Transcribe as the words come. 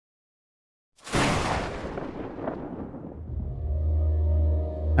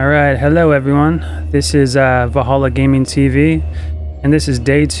Alright, hello everyone. This is ValhallaGamingTV, and this is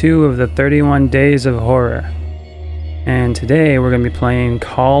day 2 of the 31 Days of Horror. And today we're going to be playing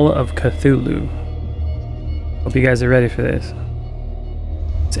Call of Cthulhu. Hope you guys are ready for this.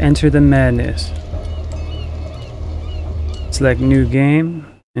 Let's enter the madness. Select new game,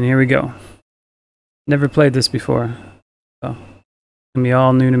 and here we go. Never played this before, so it's going to be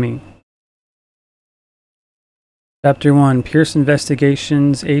all new to me. Chapter 1, Pierce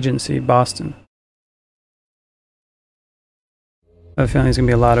Investigations Agency, Boston. I have a feeling there's going to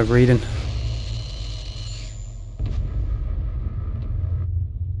be a lot of reading.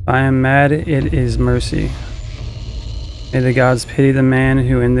 If I am mad, it is mercy. May the gods pity the man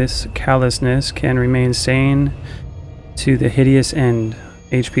who in this callousness can remain sane to the hideous end.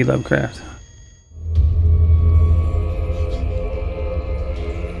 H.P. Lovecraft.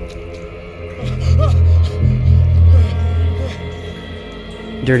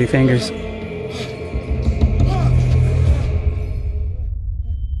 Dirty fingers.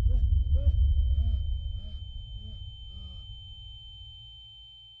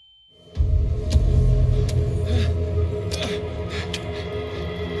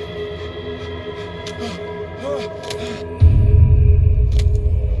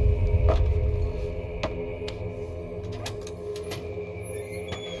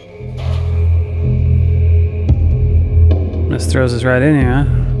 This throws us right in here, huh?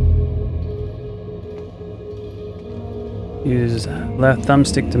 Use left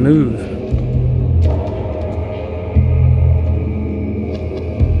thumbstick to move.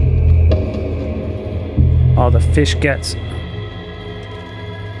 All the fish gets.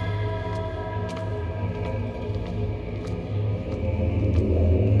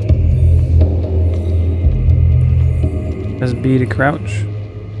 Press B to crouch.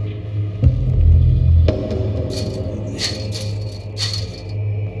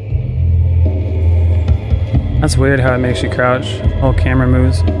 That's weird how it makes you crouch. Whole camera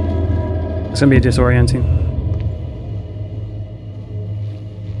moves. It's gonna be disorienting.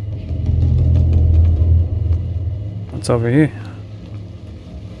 What's over here?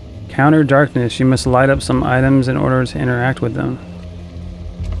 Counter darkness. You must light up some items in order to interact with them.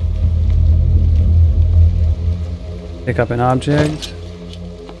 Pick up an object.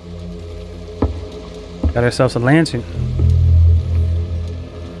 Got ourselves a lantern.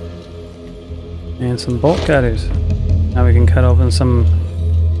 And some bolt cutters. Now we can cut open some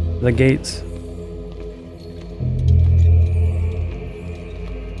of the gates.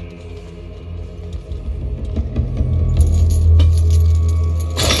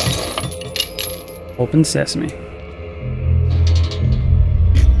 Open sesame.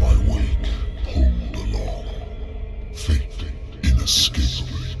 In my wake, pulled along. Fate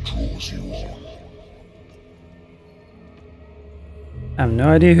inescapably draws you on. I have no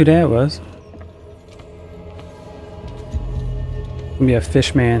idea who that was. Be a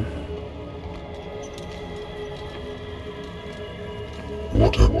fish man.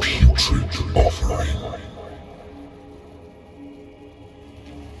 What a putrid offering.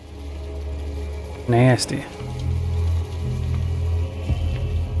 Nasty.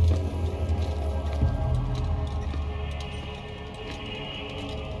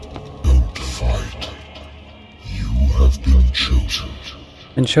 Don't fight. You have been chosen.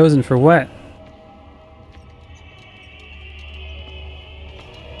 Been chosen for what?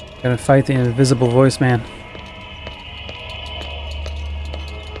 Gotta fight the invisible voice man.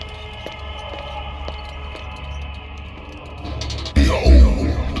 Behold.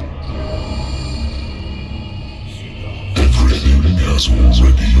 Everything has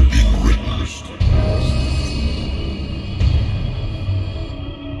already been written.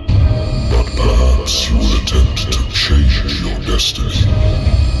 But perhaps you will attempt to change your destiny.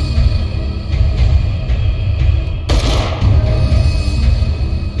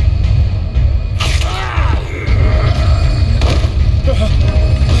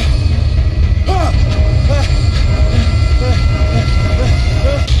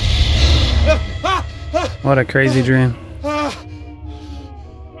 What a crazy dream.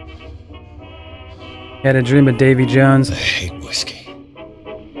 He had a dream of Davy Jones. I hate whiskey.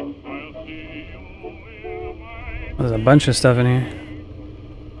 There's a bunch of stuff in here.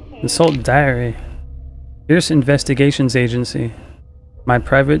 Consult diary. Pierce Investigations Agency. My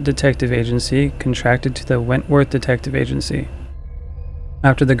private detective agency contracted to the Wentworth Detective Agency.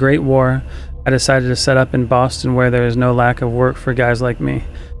 After the Great War, I decided to set up in Boston where there is no lack of work for guys like me.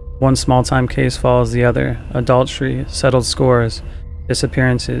 One small-time case follows the other. Adultery, settled scores,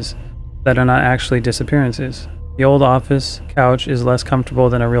 disappearances that are not actually disappearances. The old office couch is less comfortable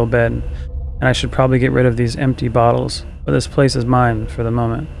than a real bed. and I should probably get rid of these empty bottles, but this place is mine for the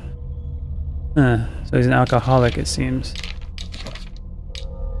moment. So he's an alcoholic, it seems.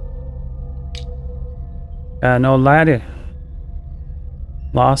 No ladder.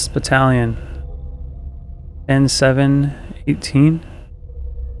 Lost Battalion. 10-7-18.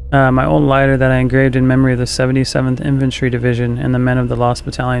 My old lighter that I engraved in memory of the 77th Infantry Division and the men of the Lost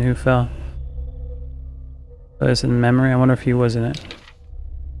Battalion who fell. So it's in memory. I wonder if he was in it.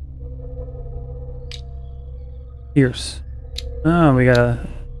 Pierce. Oh, we got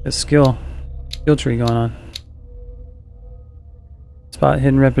a skill tree going on. Spot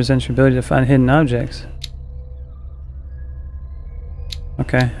hidden represents your ability to find hidden objects.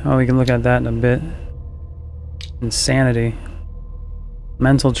 Okay, oh, we can look at that in a bit. Insanity.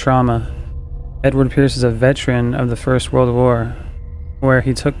 Mental trauma. Edward Pierce is a veteran of the First World War, where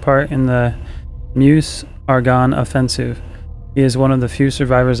he took part in the Meuse-Argonne offensive. He is one of the few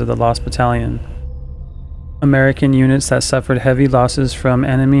survivors of the Lost Battalion. American units that suffered heavy losses from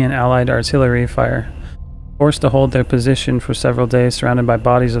enemy and allied artillery fire, forced to hold their position for several days surrounded by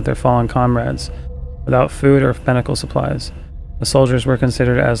bodies of their fallen comrades, without food or medical supplies. The soldiers were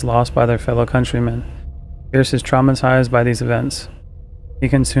considered as lost by their fellow countrymen. Pierce is traumatized by these events. He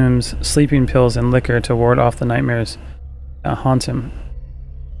consumes sleeping pills and liquor to ward off the nightmares that haunt him.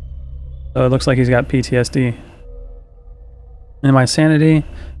 So it looks like he's got PTSD. And my sanity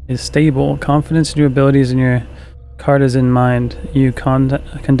is stable. Confidence in your abilities and your card is in mind. You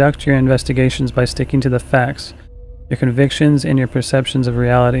conduct your investigations by sticking to the facts, your convictions, and your perceptions of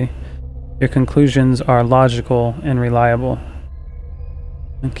reality. Your conclusions are logical and reliable.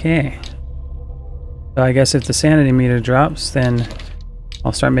 Okay. So I guess if the sanity meter drops, then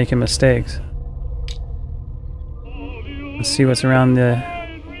I'll start making mistakes. Let's see what's around the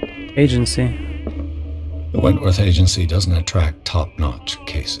agency. The Wentworth Agency doesn't attract top-notch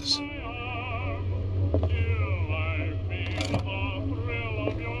cases.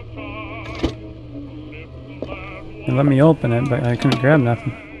 They let me open it, but I couldn't grab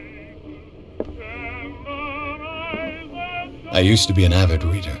nothing. I used to be an avid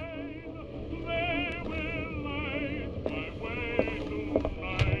reader.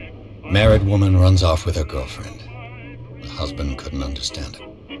 Married woman runs off with her girlfriend. The husband couldn't understand it.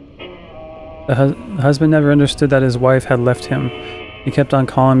 The husband never understood that his wife had left him. He kept on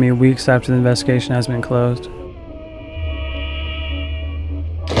calling me weeks after the investigation has been closed.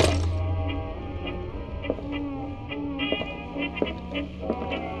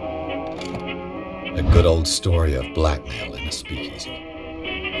 A good old story of blackmail in a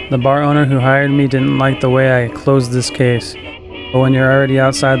speakeasy. The bar owner who hired me didn't like the way I closed this case. But when you're already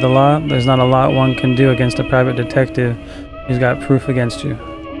outside the law, there's not a lot one can do against a private detective who's got proof against you.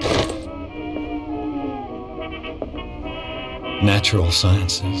 Natural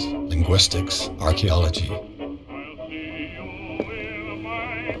sciences, linguistics, archaeology.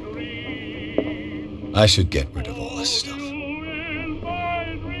 I should get rid of all this stuff.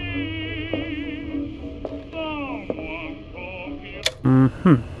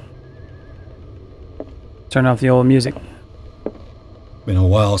 Turn off the old music. Been a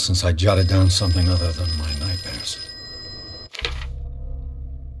while since I jotted down something other than my nightmares.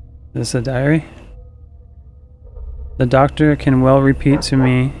 Is this a diary? The doctor can well repeat to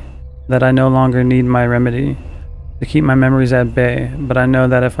me that I no longer need my remedy to keep my memories at bay, but I know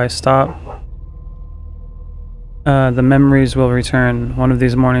that if I stop, the memories will return. One of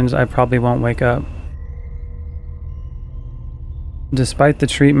these mornings I probably won't wake up. Despite the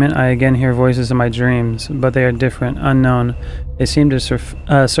treatment, I again hear voices in my dreams, but they are different, unknown. They seem to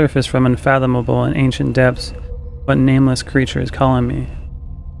surface from unfathomable and ancient depths. What nameless creature is calling me?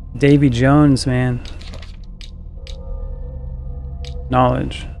 Davy Jones, man.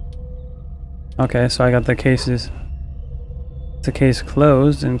 Knowledge. Okay, so I got the cases. It's a case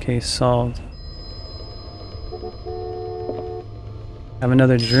closed and case solved. Have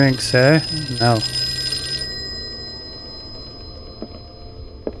another drink, sir? No.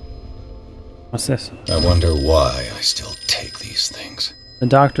 What's this? I wonder why I still take these things. The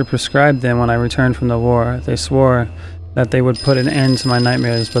doctor prescribed them when I returned from the war. They swore that they would put an end to my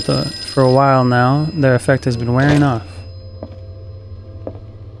nightmares, but for a while now, their effect has been wearing off.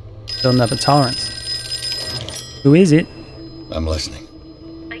 Building up a tolerance. Who is it? I'm listening.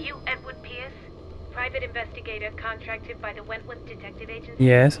 Are you Edward Pierce, private investigator contracted by the Wentworth Detective Agency?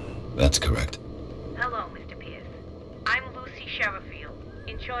 Yes. That's correct. Hello, Mr. Pierce. I'm Lucy Sherifield,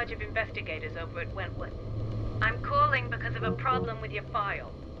 in charge of investigators over at Wentworth. I'm calling because of a problem with your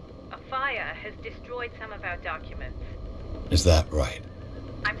file. A fire has destroyed some of our documents. Is that right?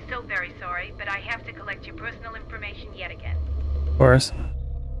 I'm so very sorry, but I have to collect your personal information yet again. Of course.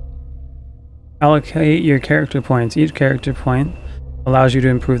 Allocate your character points. Each character point allows you to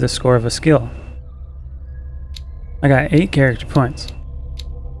improve the score of a skill. I got 8 character points.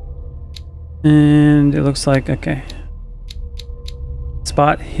 And it looks like, okay.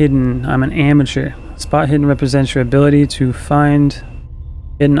 Spot hidden. I'm an amateur. Spot hidden represents your ability to find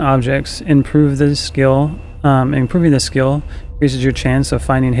hidden objects. Improving the skill increases your chance of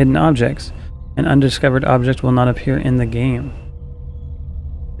finding hidden objects. An undiscovered object will not appear in the game.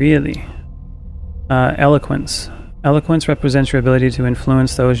 Really? Eloquence. Eloquence represents your ability to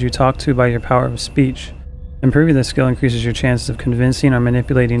influence those you talk to by your power of speech. Improving this skill increases your chances of convincing or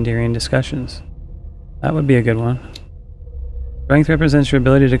manipulating during discussions. That would be a good one. Strength represents your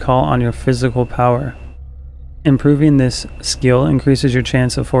ability to call on your physical power. Improving this skill increases your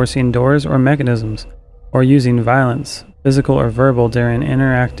chance of forcing doors or mechanisms, or using violence, physical or verbal, during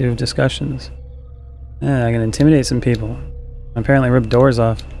interactive discussions. I can intimidate some people. Apparently rip doors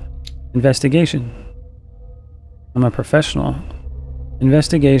off. Investigation. I'm a professional.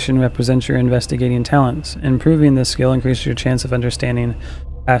 Investigation represents your investigating talents. Improving this skill increases your chance of understanding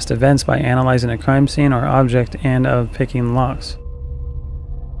past events by analyzing a crime scene or object and of picking locks.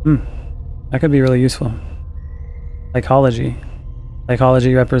 That could be really useful. Psychology.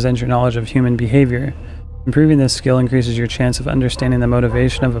 Psychology represents your knowledge of human behavior. Improving this skill increases your chance of understanding the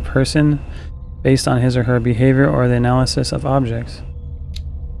motivation of a person based on his or her behavior or the analysis of objects.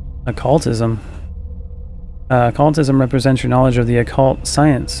 Occultism. Occultism represents your knowledge of the occult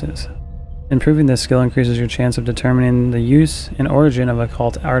sciences. Improving this skill increases your chance of determining the use and origin of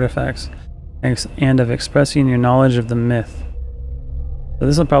occult artifacts and of expressing your knowledge of the myth. So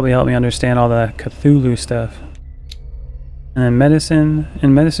this will probably help me understand all the Cthulhu stuff. And then medicine.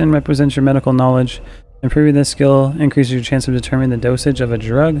 And medicine represents your medical knowledge. Improving this skill increases your chance of determining the dosage of a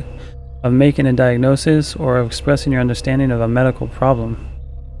drug, of making a diagnosis, or of expressing your understanding of a medical problem.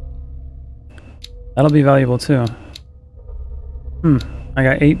 That'll be valuable too. I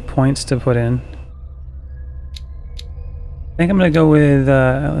got 8 points to put in. I think I'm gonna go with,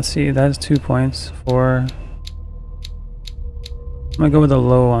 let's see, that's 2 points. 4. I'm gonna go with the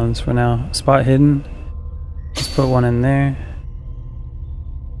low ones for now. Spot hidden. Let's put 1 in there.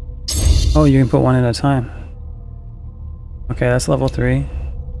 Oh, you can put 1 at a time. Okay, that's level 3.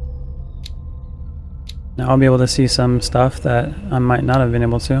 Now I'll be able to see some stuff that I might not have been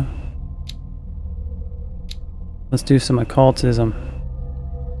able to. Let's do some occultism.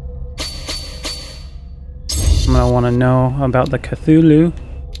 I'm gonna want to know about the Cthulhu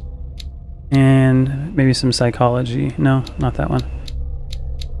and maybe some psychology. No, not that one.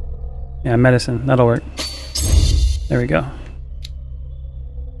 Yeah, medicine. That'll work. There we go.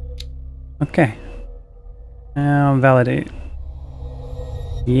 Okay. Now validate.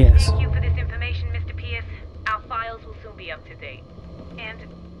 Yes. Thank you for this information, Mr. Pierce. Our files will soon be up to date. And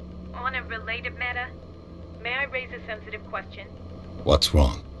on a related matter, may I raise a sensitive question? What's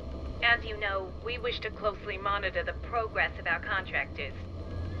wrong? As you know, we wish to closely monitor the progress of our contractors.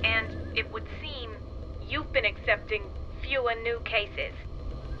 And it would seem you've been accepting fewer new cases.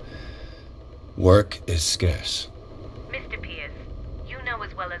 Work is scarce. Mr. Pierce, you know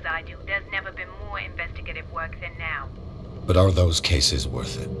as well as I do, there's never been more investigative work than now. But are those cases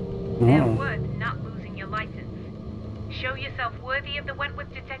worth it? They're worth not losing your license. Show yourself worthy of the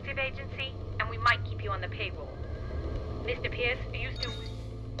Wentworth Detective Agency, and we might keep you on the payroll. Mr. Pierce, are you still...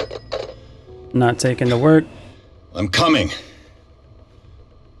 Not taking the work. I'm coming.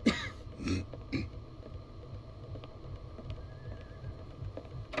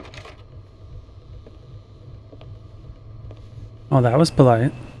 Oh, that was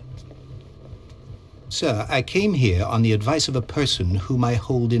polite. Sir, I came here on the advice of a person whom I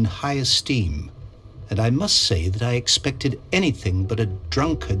hold in high esteem, and I must say that I expected anything but a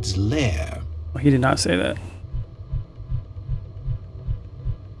drunkard's lair. Well, he did not say that.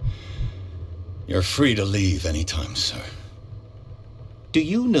 You're free to leave anytime, sir. Do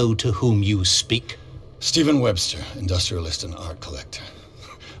you know to whom you speak? Stephen Webster, industrialist and art collector.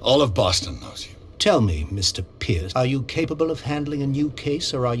 All of Boston knows you. Tell me, Mr. Pierce, are you capable of handling a new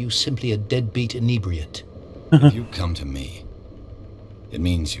case, or are you simply a deadbeat inebriate? If you come to me, it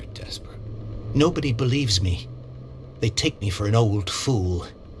means you're desperate. Nobody believes me. They take me for an old fool.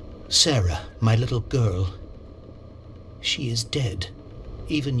 Sarah, my little girl, she is dead.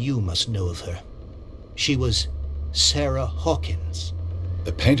 Even you must know of her. She was Sarah Hawkins.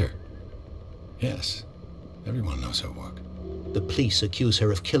 The painter? Yes. Everyone knows her work. The police accuse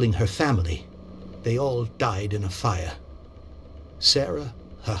her of killing her family. They all died in a fire. Sarah,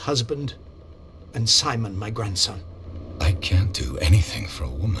 her husband, and Simon, my grandson. I can't do anything for a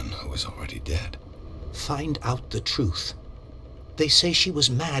woman who is already dead. Find out the truth. They say she was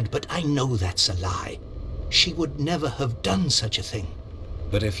mad, but I know that's a lie. She would never have done such a thing.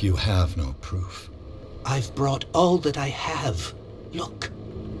 But if you have no proof... I've brought all that I have. Look.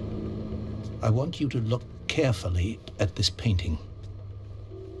 I want you to look carefully at this painting.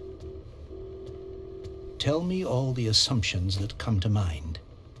 Tell me all the assumptions that come to mind.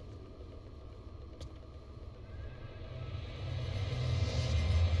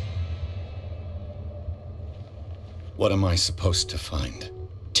 What am I supposed to find?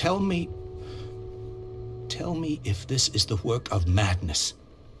 Tell me if this is the work of madness.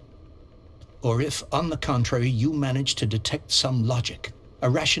 Or if, on the contrary, you manage to detect some logic, a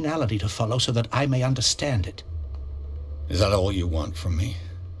rationality to follow so that I may understand it. Is that all you want from me?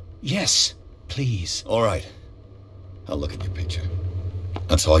 Yes, please. All right. I'll look at your picture.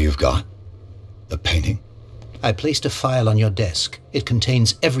 That's all you've got? The painting? I placed a file on your desk. It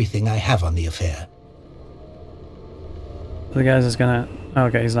contains everything I have on the affair. The guy's just gonna... Oh,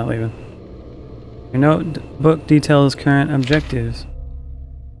 okay, he's not leaving. Your notebook details current objectives.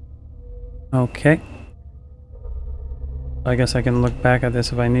 Okay. I guess I can look back at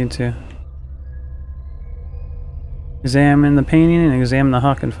this if I need to. Examine the painting and examine the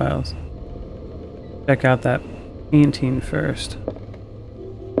Hawkins files. Check out that painting first.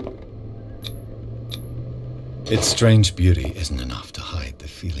 Its strange beauty isn't enough to hide the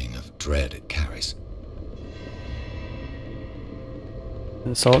feeling of dread it carries.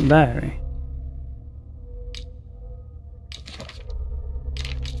 Consult diary.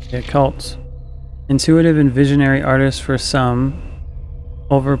 The occults. Intuitive and visionary artist for some,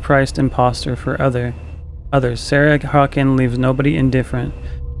 overpriced imposter for others. Sarah Hawkins leaves nobody indifferent.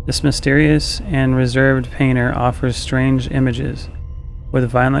 This mysterious and reserved painter offers strange images, with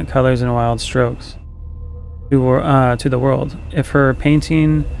violent colors and wild strokes, to the world. If her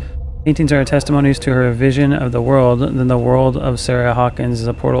paintings are testimonies to her vision of the world, then the world of Sarah Hawkins is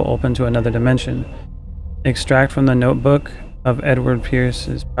a portal open to another dimension. Extract from the notebook of Edward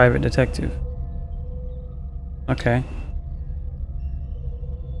Pierce's private detective. Okay.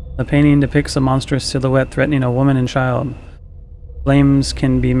 The painting depicts a monstrous silhouette threatening a woman and child. Flames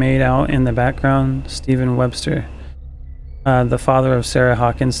can be made out in the background. Stephen Webster, the father of Sarah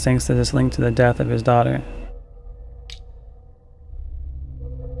Hawkins, thinks that it's linked to the death of his daughter.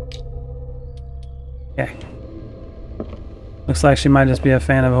 Okay. Looks like she might just be a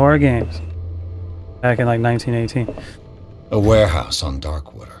fan of horror games. Back in like 1918. A warehouse on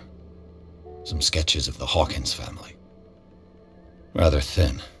Darkwater. Some sketches of the Hawkins family. Rather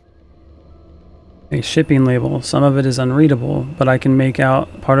thin. A shipping label. Some of it is unreadable, but I can make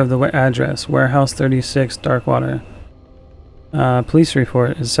out part of the address. Warehouse 36, Darkwater. Police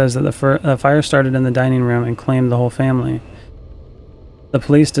report. It says that the fire started in the dining room and claimed the whole family. The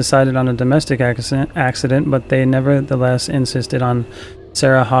police decided on a domestic accident, but they nevertheless insisted on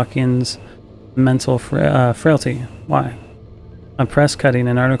Sarah Hawkins' mental frailty. Why? A press cutting,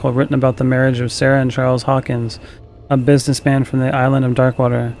 an article written about the marriage of Sarah and Charles Hawkins, a businessman from the island of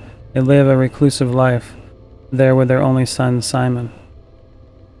Darkwater. They live a reclusive life there with their only son, Simon.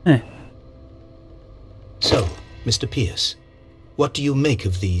 So, Mr. Pierce, what do you make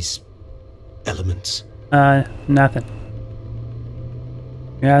of these elements? Nothing.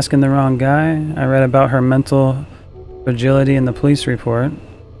 You're asking the wrong guy. I read about her mental fragility in the police report.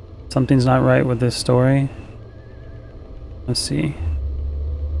 Something's not right with this story. Let's see.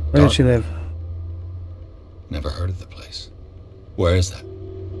 Where did she live? Never heard of the place. Where is that?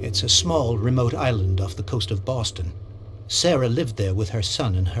 It's a small, remote island off the coast of Boston. Sarah lived there with her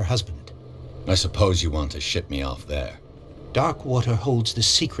son and her husband. I suppose you want to ship me off there. Darkwater holds the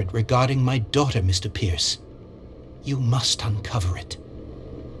secret regarding my daughter, Mr. Pierce. You must uncover it.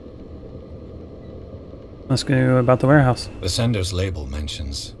 Let's go about the warehouse. The sender's label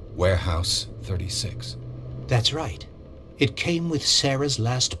mentions Warehouse 36. That's right. It came with Sarah's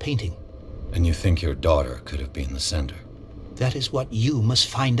last painting. And you think your daughter could have been the sender? That is what you must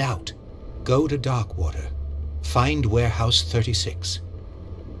find out. Go to Darkwater. Find Warehouse 36.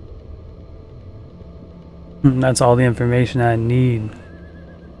 That's all the information I need.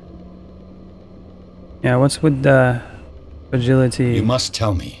 Yeah, what's with the fragility? You must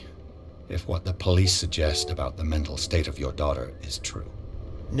tell me if what the police suggest about the mental state of your daughter is true.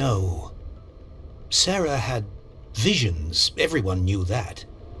 No. Sarah had visions. Everyone knew that.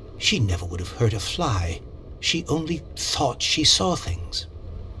 She never would have hurt a fly. She only thought she saw things.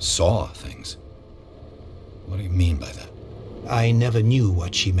 Saw things? What do you mean by that? I never knew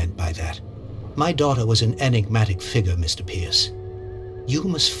what she meant by that. My daughter was an enigmatic figure, Mr. Pierce. You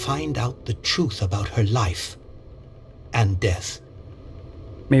must find out the truth about her life and death.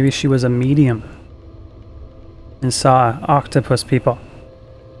 Maybe she was a medium. and saw octopus people.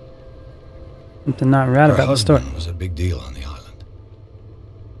 Something not right Her about the story. husband was a big deal on the island.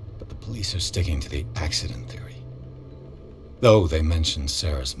 But the police are sticking to the accident theory. Though they mentioned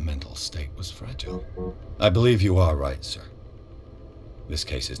Sarah's mental state was fragile. I believe you are right, sir. This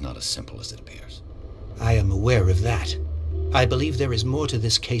case is not as simple as it appears. I am aware of that. I believe there is more to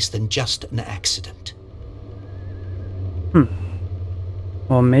this case than just an accident.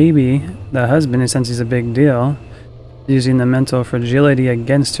 Well, maybe the husband, since he's a big deal, using the mental fragility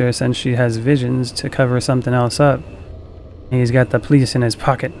against her since she has visions to cover something else up. And he's got the police in his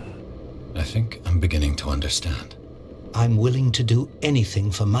pocket. I think I'm beginning to understand. I'm willing to do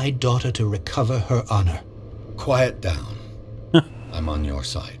anything for my daughter to recover her honor. Quiet down. I'm on your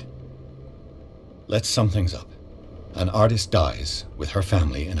side. Let's sum things up. An artist dies with her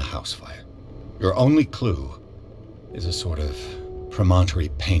family in a house fire. Your only clue is a sort of promontory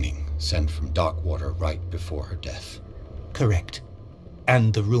painting sent from Darkwater right before her death. Correct.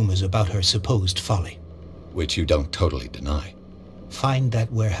 And the rumors about her supposed folly. Which you don't totally deny. Find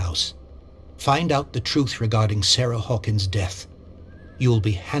that warehouse. Find out the truth regarding Sarah Hawkins' death. You'll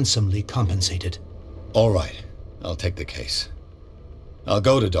be handsomely compensated. All right. I'll take the case. I'll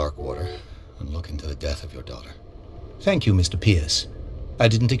go to Darkwater and look into the death of your daughter. Thank you, Mr. Pierce. I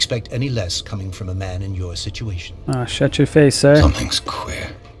didn't expect any less coming from a man in your situation. Oh, shut your face, sir. Something's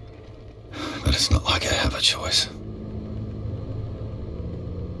queer. But it's not like I have a choice.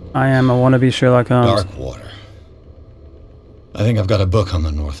 I am a wannabe Sherlock Holmes. Darkwater. I think I've got a book on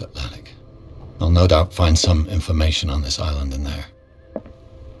the North Atlantic. I'll no doubt find some information on this island in there.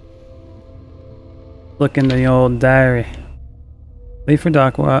 Look in the old diary. Leave for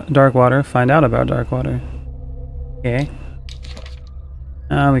Darkwater, find out about Darkwater. Okay.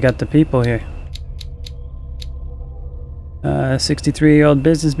 We got the people here. 63-year-old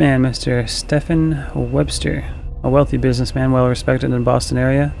businessman, Mr. Stephen Webster. A wealthy businessman, well respected in the Boston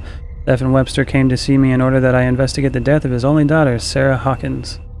area. Stephen Webster came to see me in order that I investigate the death of his only daughter, Sarah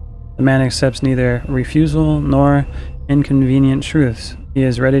Hawkins. The man accepts neither refusal nor inconvenient truths. He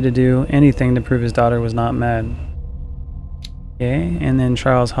is ready to do anything to prove his daughter was not mad. Okay, and then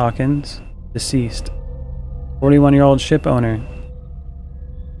Charles Hawkins, deceased. 41-year-old ship owner.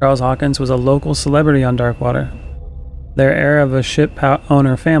 Charles Hawkins was a local celebrity on Darkwater. Their heir of a ship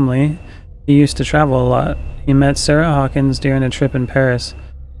owner family, he used to travel a lot. He met Sarah Hawkins during a trip in Paris.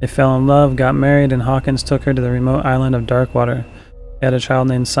 They fell in love, got married, and Hawkins took her to the remote island of Darkwater. They had a child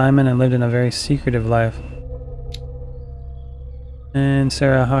named Simon and lived in a very secretive life. And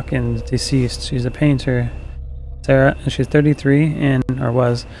Sarah Hawkins, deceased. She's a painter. She's 33 and, or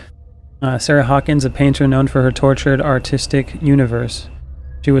was. Sarah Hawkins, a painter known for her tortured artistic universe.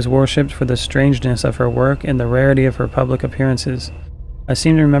 She was worshipped for the strangeness of her work and the rarity of her public appearances. I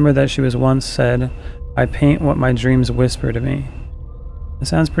seem to remember that she was once said, "I paint what my dreams whisper to me." That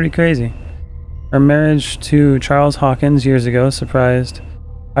sounds pretty crazy. Her marriage to Charles Hawkins years ago surprised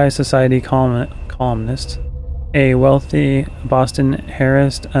high society columnist, a wealthy Boston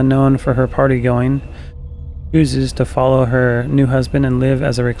heiress unknown for her party-going, chooses to follow her new husband and live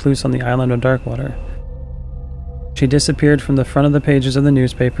as a recluse on the island of Darkwater. She disappeared from the front of the pages of the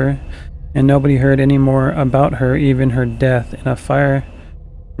newspaper, and nobody heard any more about her. Even her death in a fire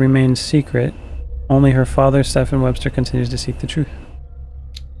remains secret. Only her father, Stephen Webster, continues to seek the truth.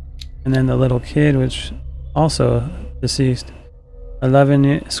 And then the little kid, which also deceased.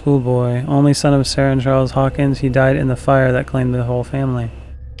 11 schoolboy, only son of Sarah and Charles Hawkins. He died in the fire that claimed the whole family.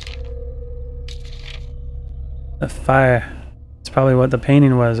 The fire. It's probably what the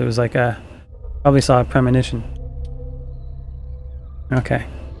painting was. It was like a... Probably saw a premonition. Okay.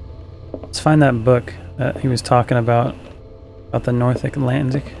 Let's find that book that he was talking about the North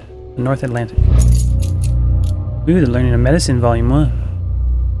Atlantic. The North Atlantic. Ooh, the Learning of Medicine, Volume 1.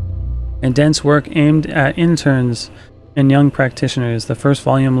 A dense work aimed at interns and young practitioners. The first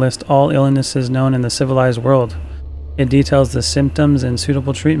volume lists all illnesses known in the civilized world. It details the symptoms and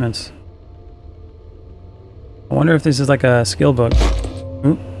suitable treatments. I wonder if this is like a skill book.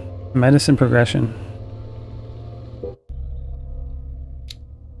 Ooh, medicine progression.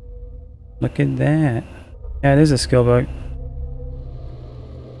 Look at that. Yeah, it is a skill book.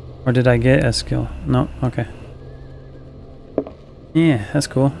 Or did I get a skill? No, okay. Yeah, that's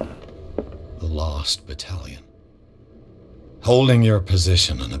cool. The Lost Battalion. Holding your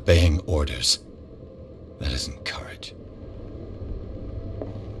position and obeying orders. That isn't courage.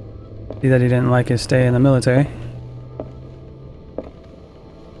 See that he didn't like his stay in the military.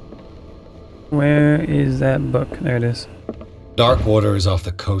 Where is that book? There it is. Darkwater is off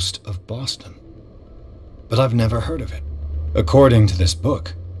the coast of Boston. But I've never heard of it. According to this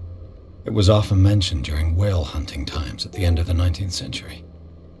book, It was often mentioned during whale hunting times at the end of the 19th century,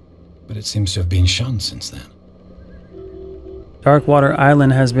 but it seems to have been shunned since then. Darkwater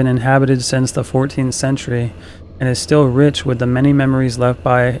Island has been inhabited since the 14th century and is still rich with the many memories left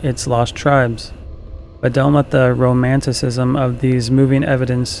by its lost tribes. But don't let the romanticism of these moving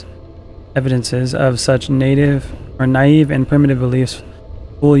evidences of such naive and primitive beliefs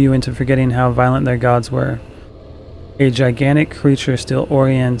fool you into forgetting how violent their gods were. A gigantic creature still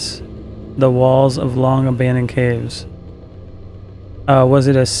orients the walls of long abandoned caves. Was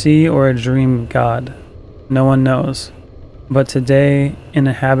it a sea or a dream god? No one knows. But today,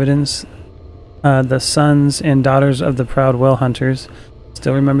 inhabitants, the sons and daughters of the proud whale hunters,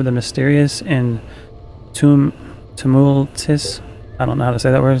 still remember the mysterious and tumultuous, I don't know how to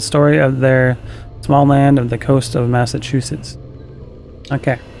say that word, story of their small land of the coast of Massachusetts.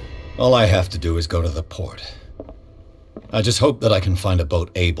 Okay. All I have to do is go to the port. I just hope that I can find a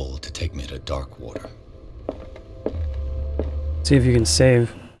boat able to take me to Darkwater. See if you can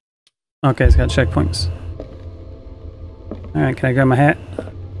save. Okay, it's got checkpoints. Alright, can I grab my hat?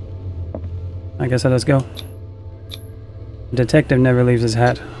 I guess I'll just go. The detective never leaves his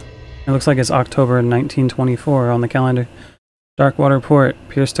hat. It looks like it's October 1924 on the calendar. Darkwater Port.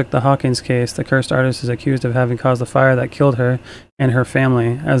 Pierce took the Hawkins case. The cursed artist is accused of having caused the fire that killed her and her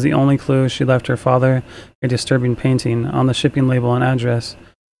family. As the only clue, she left her father a disturbing painting on the shipping label and address.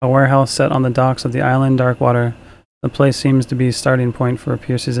 A warehouse set on the docks of the island Darkwater. The place seems to be a starting point for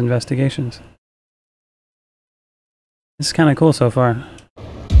Pierce's investigations. This is kind of cool so far.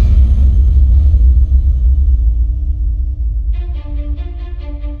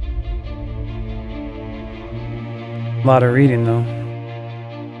 A lot of reading though.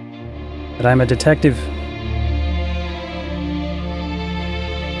 But I'm a detective.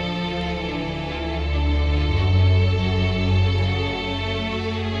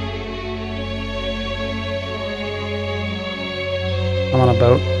 I'm on a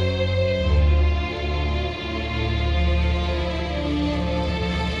boat.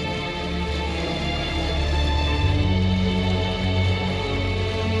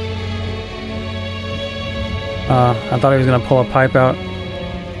 I thought he was going to pull a pipe out.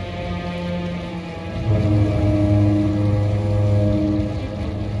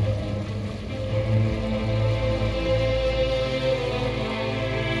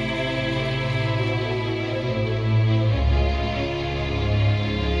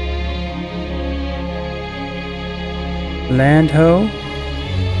 Land ho?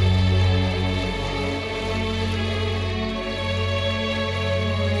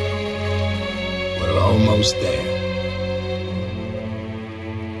 We're almost there.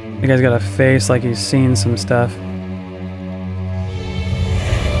 The guy's got a face like he's seen some stuff.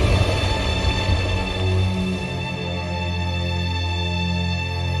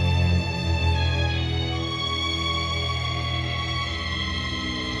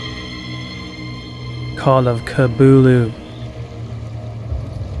 Call of Cthulhu.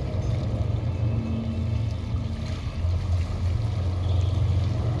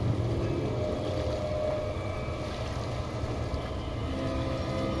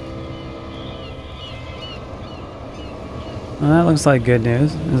 Well, that looks like good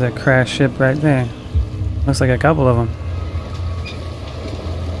news. There's a crashed ship right there. Looks like a couple of them.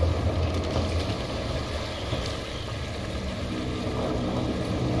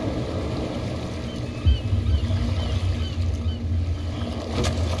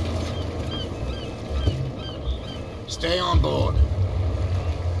 Stay on board.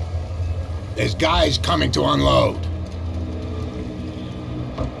 There's guys coming to unload.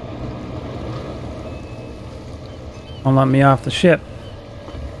 Won't let me off the ship.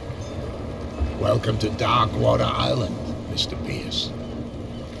 Welcome to Darkwater Island, Mr. Pierce.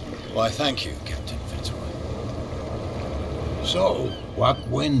 Why, thank you, Captain Fitzroy. So, what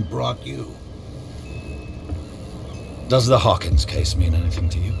wind brought you? Does the Hawkins case mean anything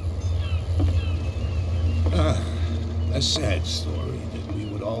to you? A sad story that we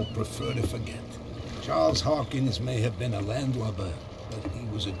would all prefer to forget. Charles Hawkins may have been a landlubber, but he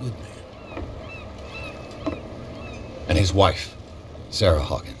was a good man. And his wife, Sarah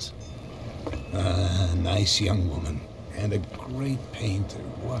Hawkins. Nice young woman, and a great painter.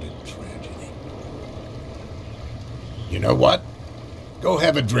 What a tragedy. You know what? Go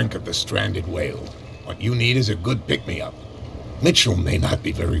have a drink at the Stranded Whale. What you need is a good pick-me-up. Mitchell may not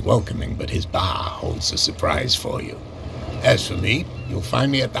be very welcoming, but his bar holds a surprise for you. As for me, you'll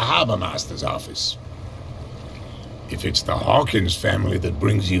find me at the Harbor Master's office. If it's the Hawkins family that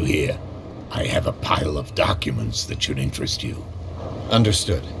brings you here, I have a pile of documents that should interest you.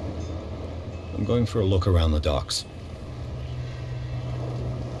 Understood. I'm going for a look around the docks.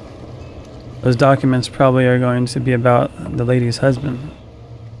 Those documents probably are going to be about the lady's husband.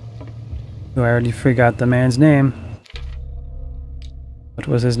 Who I already forgot the man's name. What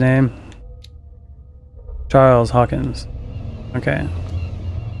was his name? Charles Hawkins. Okay.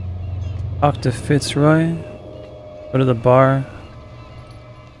 Talk to Fitzroy. Go to the bar.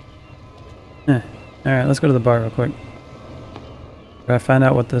 Alright, let's go to the bar real quick. Try to find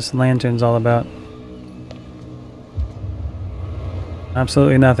out what this lantern's all about.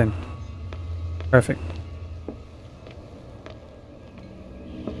 Absolutely nothing. Perfect.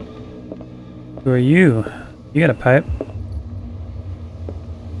 Who are you? You got a pipe.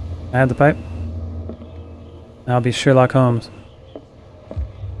 I have the pipe. I'll be Sherlock Holmes.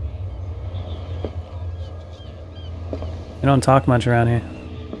 You don't talk much around here.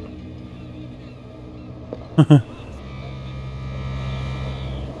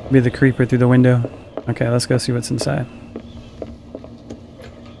 Be the creeper through the window. Okay, let's go see what's inside.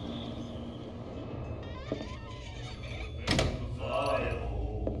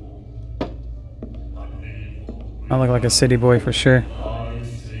 I look like a city boy for sure.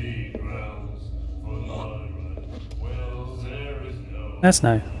 That's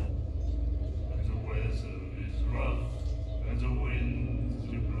nice.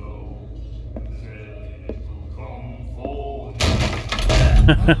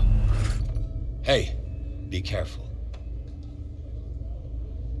 Hey, be careful.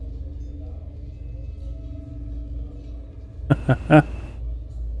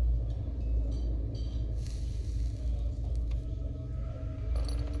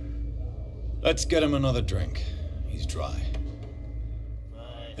 Let's get him another drink. He's dry.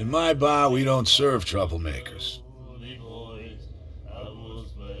 In my bar, we don't serve troublemakers.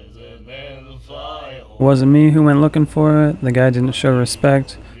 It wasn't me who went looking for it. The guy didn't show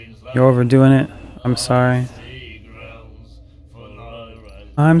respect. You're overdoing it. I'm sorry.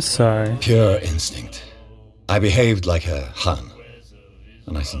 I'm sorry. Pure instinct. I behaved like a Hun,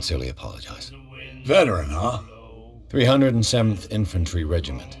 and I sincerely apologize. Veteran, huh? 307th Infantry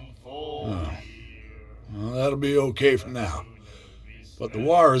Regiment. Oh. Well, that'll be okay for now. But the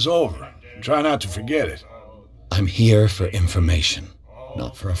war is over. Try not to forget it. I'm here for information,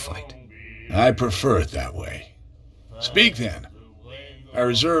 not for a fight. I prefer it that way. Speak then. I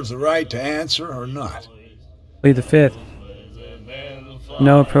reserve the right to answer or not. Plead the fifth.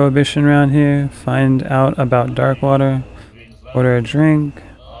 No prohibition around here. Find out about Darkwater. Order a drink.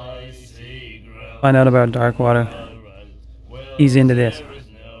 Find out about Darkwater. Ease into this.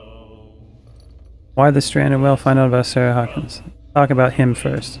 Why the stranded whale? Find out about Sarah Hawkins. Talk about him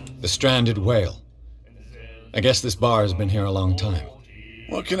first. The stranded whale. I guess this bar has been here a long time.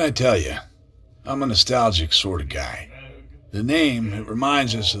 What can I tell you? I'm a nostalgic sort of guy. The name, it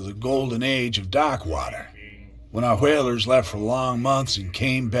reminds us of the golden age of Darkwater, when our whalers left for long months and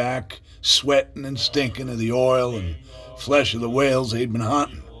came back sweating and stinking of the oil and flesh of the whales they'd been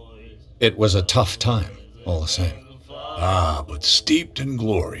hunting. It was a tough time, all the same. Ah, but steeped in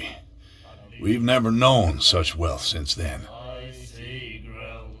glory. We've never known such wealth since then.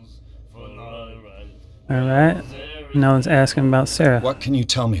 Alright. Now let's ask him about Sarah. What can you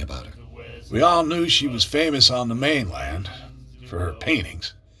tell me about her? We all knew she was famous on the mainland for her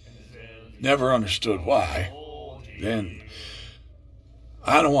paintings. Never understood why. Then,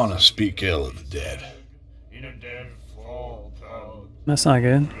 I don't want to speak ill of the dead. That's not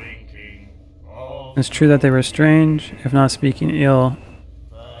good. It's true that they were strange, if not speaking ill.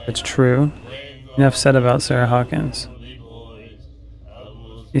 It's true. Enough said about Sarah Hawkins.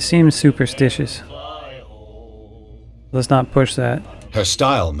 He seems superstitious. Let's not push that. Her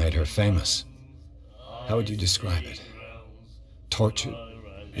style made her famous. How would you describe it? Tortured?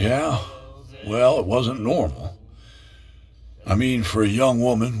 Yeah, well, it wasn't normal. I mean, for a young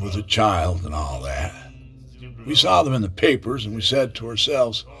woman with a child and all that. We saw them in the papers and we said to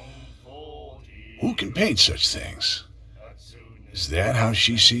ourselves, who can paint such things? Is that how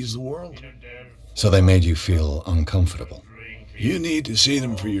she sees the world? So they made you feel uncomfortable? You need to see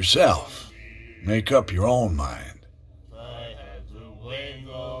them for yourself. Make up your own mind.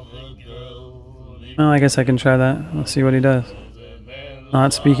 Well, I guess I can try that. Let's see what he does.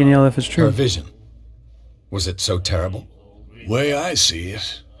 Not speaking ill if it's true. Her vision. Was it so terrible? Way I see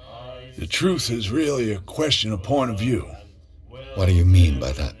it, the truth is really a question of point of view. What do you mean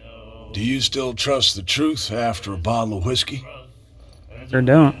by that? Do you still trust the truth after a bottle of whiskey? Or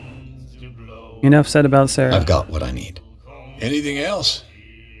don't. Enough said about Sarah. I've got what I need. Anything else?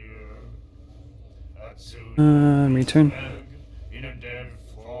 Return.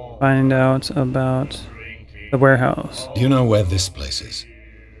 Find out about the warehouse. Do you know where this place is?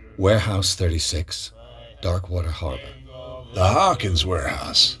 Warehouse 36, Darkwater Harbor. The Hawkins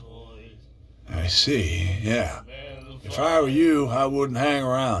warehouse. I see, yeah. If I were you, I wouldn't hang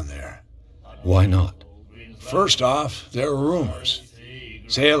around there. Why not? First off, there are rumors.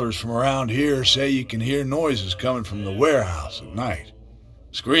 Sailors from around here say you can hear noises coming from the warehouse at night.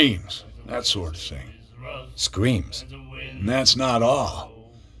 Screams, that sort of thing. Screams? And that's not all.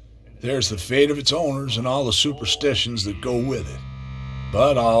 There's the fate of its owners and all the superstitions that go with it.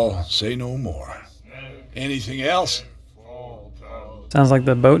 But I'll say no more. Anything else? Sounds like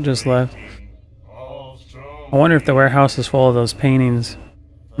the boat just left. I wonder if the warehouse is full of those paintings.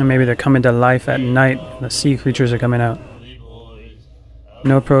 And maybe they're coming to life at night. The sea creatures are coming out.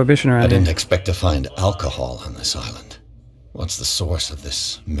 No prohibition around I didn't here. expect to find alcohol on this island. What's the source of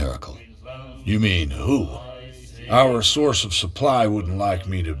this miracle? You mean who? Our source of supply wouldn't like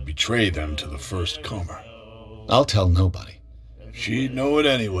me to betray them to the first comer. I'll tell nobody. She'd know it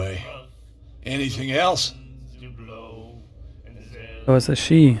anyway. Anything else? Oh, it's a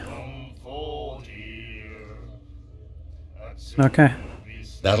she. Okay.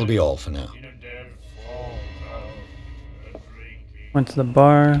 That'll be all for now. Went to the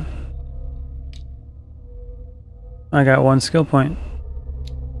bar. I got 1 skill point.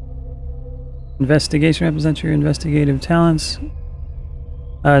 Investigation represents your investigative talents.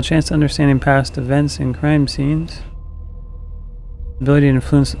 Chance to understanding past events and crime scenes. Ability to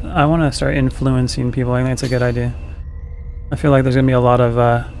influence. I want to start influencing people. I think that's a good idea. I feel like there's going to be a lot of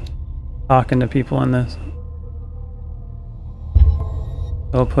talking to people in this.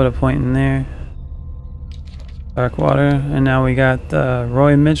 I'll put a point in there. Darkwater. And now we got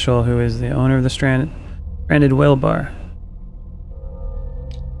Roy Mitchell, who is the owner of the Stranded Whale Bar.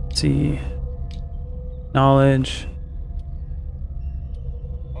 Let's see. Knowledge.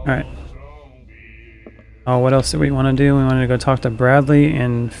 Alright. Oh, what else did we want to do? We wanted to go talk to Bradley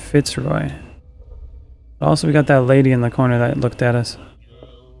and Fitzroy. But also we got that lady in the corner that looked at us.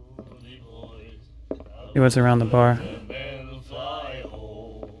 See what's around the bar.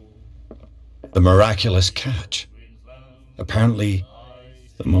 The miraculous catch. Apparently,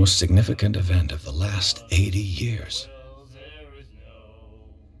 the most significant event of the last 80 years.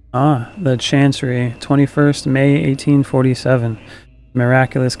 Ah, the Chancery, 21st May 1847.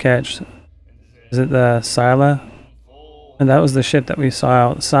 Miraculous catch. Is it the Scylla? And that was the ship that we saw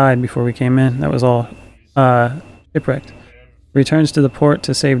outside before we came in. That was all shipwrecked. Returns to the port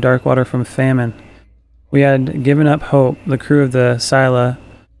to save Darkwater from famine. We had given up hope. The crew of the Scylla,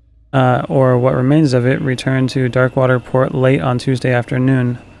 or what remains of it, returned to Darkwater port late on Tuesday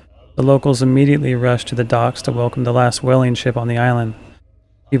afternoon. The locals immediately rushed to the docks to welcome the last whaling ship on the island.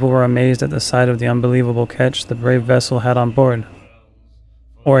 People were amazed at the sight of the unbelievable catch the brave vessel had on board,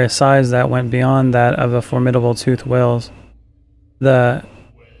 or a size that went beyond that of a formidable toothed whales. The,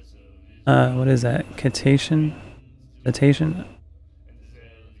 what is that? Cetacean?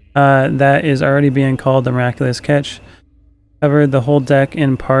 That is already being called the miraculous catch. Covered the whole deck,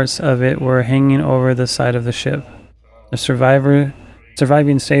 and parts of it were hanging over the side of the ship. The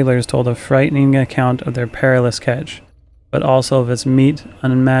surviving sailors told a frightening account of their perilous catch, but also of its meat,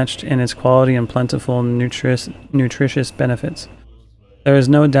 unmatched in its quality and plentiful nutritious benefits. There is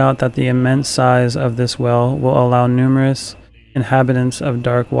no doubt that the immense size of this whale will allow numerous inhabitants of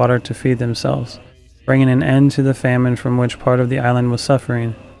Darkwater to feed themselves, bringing an end to the famine from which part of the island was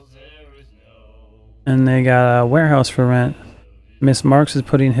suffering. And they got a warehouse for rent. Mr. Marks is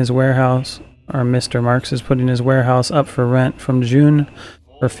putting his warehouse up for rent from June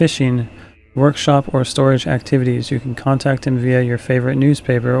for fishing, workshop, or storage activities. You can contact him via your favorite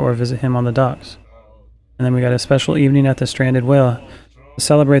newspaper or visit him on the docks. And then we got a special evening at the Stranded Whale. To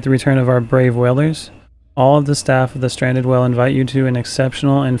celebrate the return of our brave whalers, all of the staff of the Stranded Whale invite you to an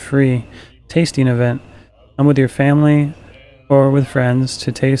exceptional and free tasting event. Come with your family or with friends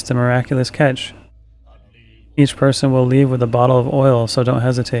to taste the miraculous catch. Each person will leave with a bottle of oil, so don't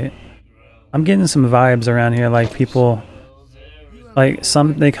hesitate. I'm getting some vibes around here, like people, like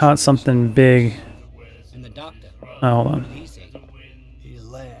they caught something big. And the doctor. Oh, hold on. He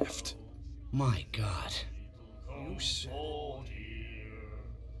laughed. My God. You said.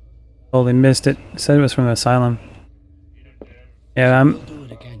 Totally missed it. Said it was from the asylum. Yeah, We'll do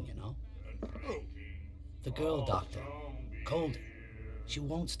it again, you know. The girl doctor. Cold. She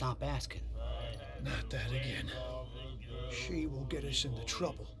won't stop asking. Not that again. She will get us into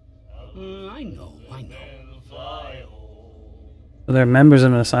trouble. I know. So they're members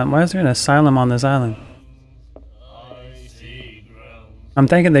of an asylum. Why is there an asylum on this island? I'm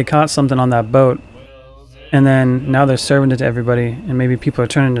thinking they caught something on that boat, and then now they're serving it to everybody, and maybe people are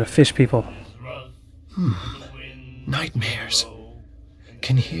turning into fish people. Nightmares.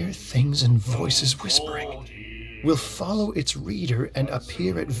 Can hear things and voices whispering. will follow its reader and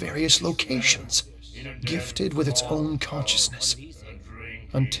appear at various locations, gifted with its own consciousness,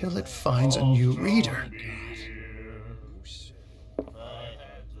 until it finds a new reader.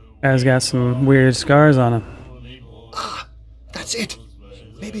 Guy's got some weird scars on him. Ah, that's it.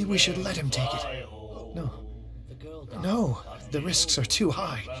 Maybe we should let him take it. No. No, the risks are too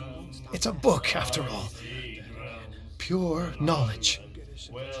high. It's a book, after all. Pure knowledge.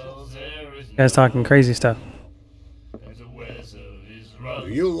 Guy's talking crazy stuff. Do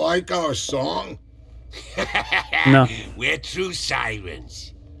you like our song? No. We're true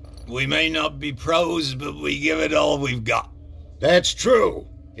sirens. We may not be pros, but we give it all we've got. That's true.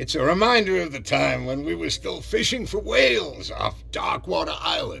 It's a reminder of the time when we were still fishing for whales off Darkwater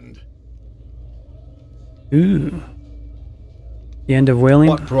Island. Ooh. The end of whaling?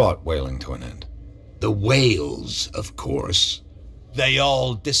 What brought whaling to an end? The whales, of course. They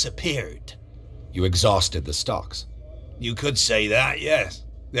all disappeared. You exhausted the stocks. You could say that, yes.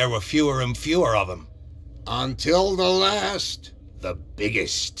 There were fewer and fewer of them. Until the last, the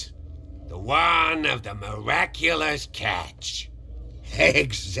biggest. The one of the miraculous catch.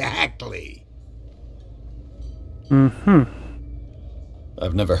 Exactly. Mm-hmm.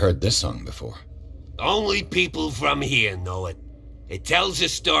 I've never heard this song before. Only people from here know it. It tells the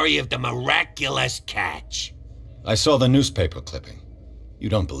story of the miraculous catch. I saw the newspaper clipping. You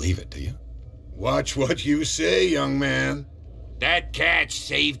don't believe it, do you? Watch what you say, young man. That catch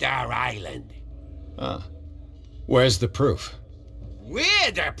saved our island. Ah. Where's the proof?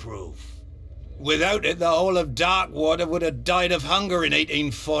 We're the proof. Without it, the whole of Darkwater would have died of hunger in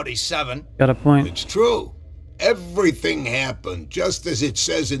 1847. Got a point. It's true. Everything happened just as it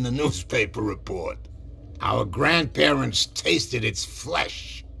says in the newspaper report. Our grandparents tasted its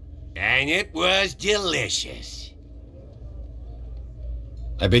flesh. And it was delicious.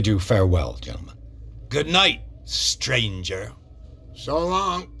 I bid you farewell, gentlemen. Good night, stranger. So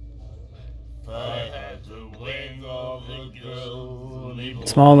long.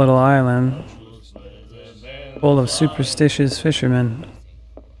 Small little island full of superstitious fishermen.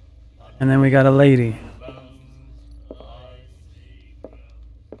 And then we got a lady.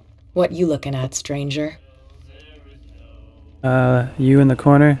 What you looking at, stranger? You in the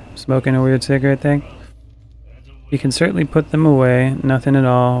corner, smoking a weird cigarette thing? You can certainly put them away, nothing at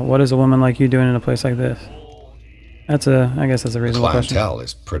all. What is a woman like you doing in a place like this? I guess that's a reasonable question. Clientele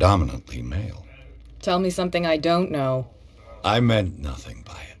is predominantly male. Tell me something I don't know. I meant nothing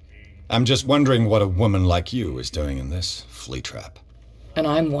by it. I'm just wondering what a woman like you is doing in this flea trap. And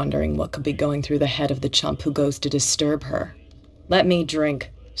I'm wondering what could be going through the head of the chump who goes to disturb her. Let me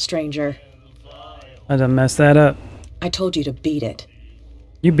drink, stranger. I done messed that up. I told you to beat it.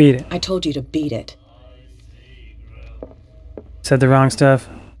 You beat it. I told you to beat it. Said the wrong stuff.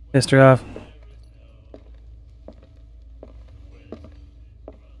 Pissed her off.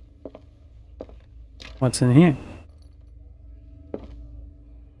 What's in here?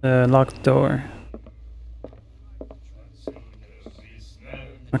 The locked door.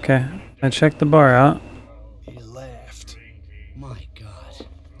 Okay, I checked the bar out. He laughed. My God.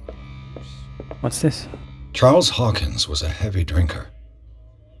 What's this? Charles Hawkins was a heavy drinker.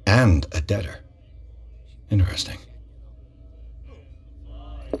 And a debtor. Interesting.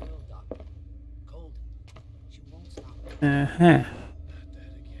 Uh-huh.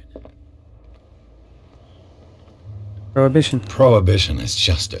 Prohibition. Prohibition is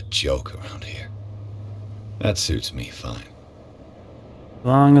just a joke around here. That suits me fine. As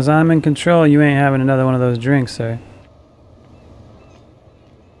long as I'm in control, you ain't having another one of those drinks, sir.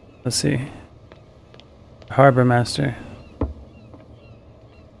 Let's see. Harbor Master.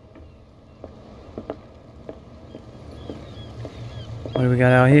 What do we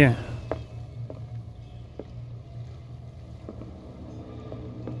got out here?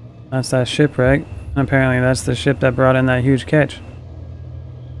 That's that shipwreck. Apparently that's the ship that brought in that huge catch.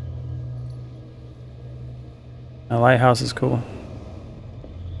 The lighthouse is cool.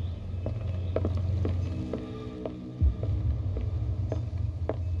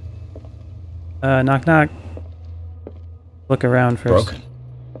 Knock knock. Look around first. Broken.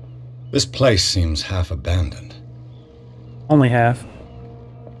 This place seems half abandoned. Only half.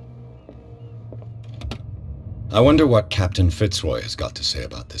 I wonder what Captain Fitzroy has got to say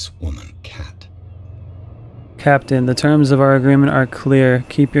about this woman, Cat. Captain, the terms of our agreement are clear.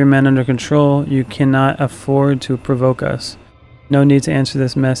 Keep your men under control. You cannot afford to provoke us. No need to answer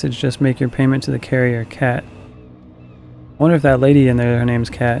this message. Just make your payment to the carrier, Cat. I wonder if that lady in there, her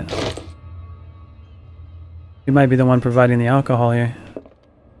name's Cat. She might be the one providing the alcohol here.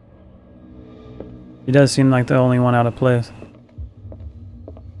 She does seem like the only one out of place.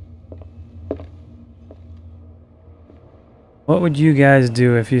 What would you guys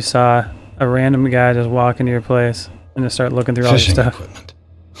do if you saw a random guy just walk into your place and just start looking through all your Fishing stuff? equipment.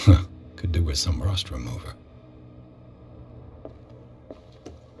 Could do with some rust remover.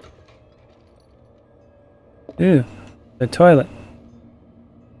 Ooh, the toilet.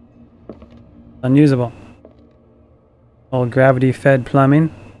 Unusable. Old gravity-fed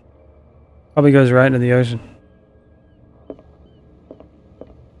plumbing. Probably goes right into the ocean.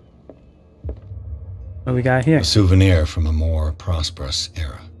 What do we got here? A souvenir from a more prosperous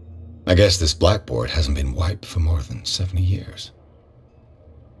era. I guess this blackboard hasn't been wiped for more than 70 years.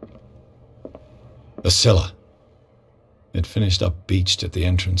 The Scylla. It finished up beached at the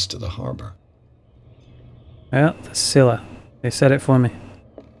entrance to the harbor. Well, the Scylla. They said it for me.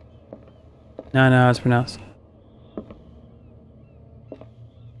 Now I know how it's pronounced.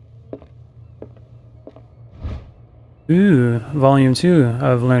 Ooh, volume 2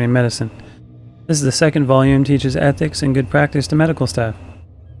 of Learning Medicine. This is the second volume, teaches ethics and good practice to medical staff.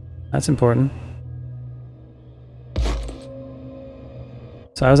 That's important.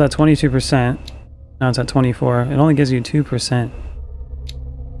 So I was at 22%. Now it's at 24%. It only gives you 2%.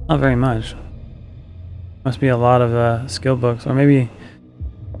 Not very much. Must be a lot of skill books. Or maybe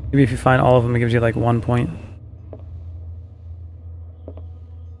if you find all of them, it gives you like 1 point.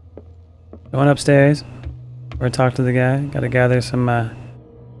 Going upstairs. Or talk to the guy. Gotta gather some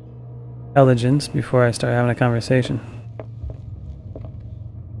intelligence before I start having a conversation.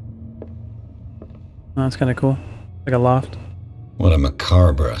 Oh, that's kind of cool. Like a loft. What a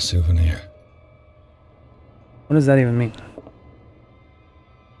macabre souvenir. What does that even mean?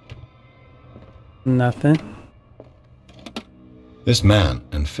 Nothing. This man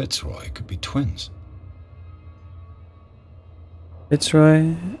and Fitzroy could be twins. Fitzroy?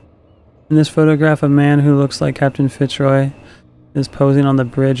 In this photograph, a man who looks like Captain Fitzroy is posing on the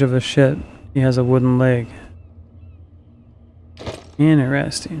bridge of a ship. He has a wooden leg.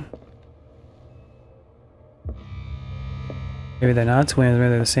 Interesting. Maybe they're not twins, maybe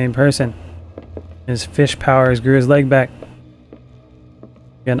they're the same person. His fish powers grew his leg back.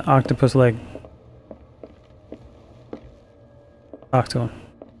 He got an octopus leg. Talk to him.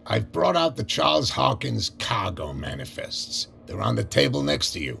 I've brought out the Charles Hawkins cargo manifests. They're on the table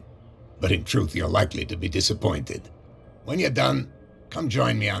next to you. But in truth, you're likely to be disappointed. When you're done, come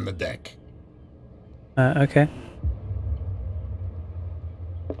join me on the deck. Okay.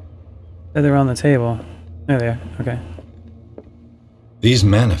 They're on the table. There they are. Okay. These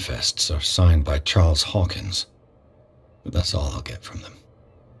manifests are signed by Charles Hawkins. But that's all I'll get from them.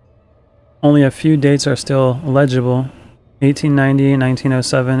 Only a few dates are still legible. 1890,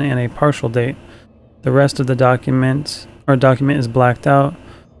 1907, and a partial date. The rest of the document is blacked out.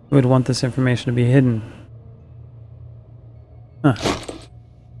 We would want this information to be hidden. Huh.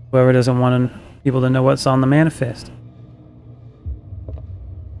 Whoever doesn't want people to know what's on the manifest.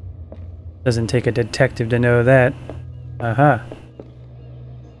 Doesn't take a detective to know that. Aha.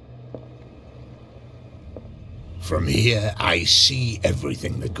 From here, I see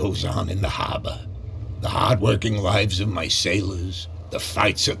everything that goes on in the harbor. The hard-working lives of my sailors, the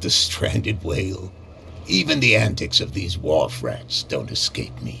fights of the stranded whale. Even the antics of these wharf rats don't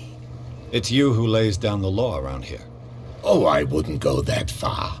escape me. It's you who lays down the law around here. Oh, I wouldn't go that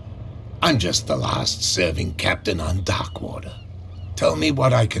far. I'm just the last serving captain on Darkwater. Tell me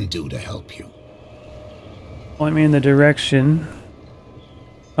what I can do to help you. Point me in the direction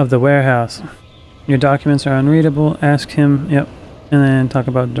of the warehouse. Your documents are unreadable. Ask him. Yep. And then talk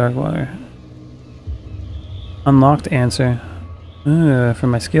about Darkwater. Unlocked answer. For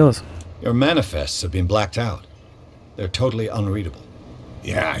my skills. Your manifests have been blacked out. They're totally unreadable.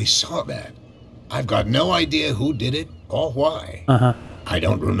 Yeah, I saw that. I've got no idea who did it or why. Uh-huh. I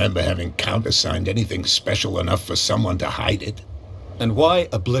don't remember having countersigned anything special enough for someone to hide it. And why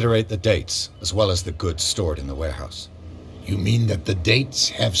obliterate the dates, as well as the goods stored in the warehouse? You mean that the dates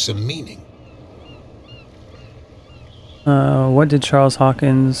have some meaning? What did Charles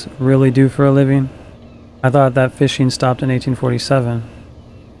Hawkins really do for a living? I thought that fishing stopped in 1847.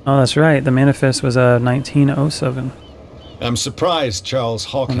 Oh, that's right. The manifest was 1907. I'm surprised Charles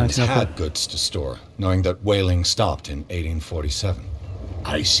Hawkins 1904. had goods to store, knowing that whaling stopped in 1847.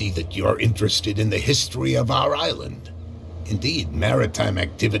 I see that you're interested in the history of our island. Indeed, maritime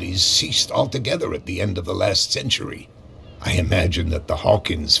activities ceased altogether at the end of the last century. I imagine that the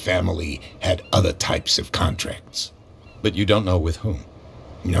Hawkins family had other types of contracts. But you don't know with whom?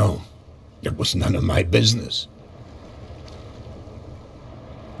 No, it was none of my business.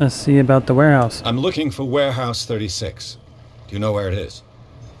 Let's see about the warehouse. I'm looking for Warehouse 36. Do you know where it is?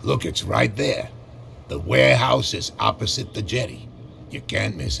 Look, it's right there. The warehouse is opposite the jetty. You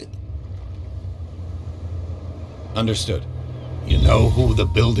can't miss it. Understood. You know who the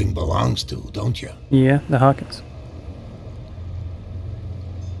building belongs to, don't you? Yeah, the Hawkins.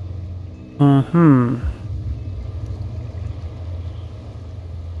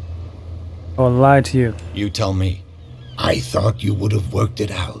 I lied to you. You tell me. I thought you would have worked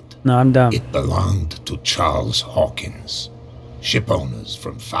it out. No, I'm dumb. It belonged to Charles Hawkins. Ship owners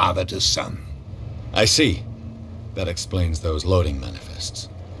from father to son. I see. That explains those loading manifests.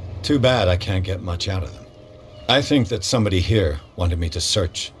 Too bad I can't get much out of them. I think that somebody here wanted me to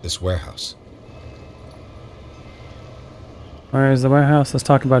search this warehouse. Where is the warehouse? Let's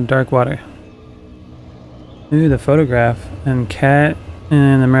talk about Darkwater. Ooh, the photograph. And cat.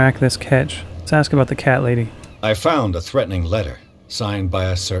 And the miraculous catch. Let's ask about the cat lady. I found a threatening letter, signed by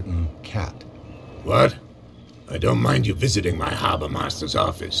a certain cat. What? I don't mind you visiting my harbor master's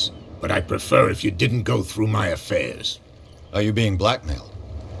office, but I prefer if you didn't go through my affairs. Are you being blackmailed?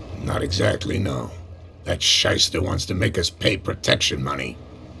 Not exactly, no. That shyster wants to make us pay protection money.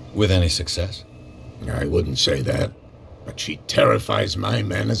 With any success? I wouldn't say that, but she terrifies my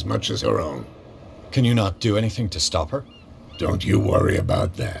men as much as her own. Can you not do anything to stop her? Don't you worry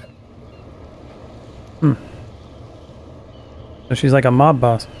about that. So she's like a mob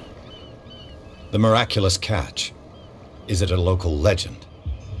boss. The miraculous catch. Is it a local legend?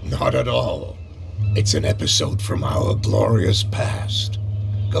 Not at all. It's an episode from our glorious past.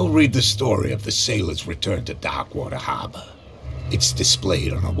 Go read the story of the sailor's return to Darkwater Harbor. It's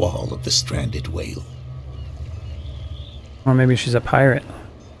displayed on a wall of the stranded whale. Or maybe she's a pirate.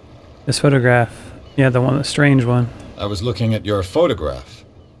 This photograph. Yeah, the strange one. I was looking at your photograph.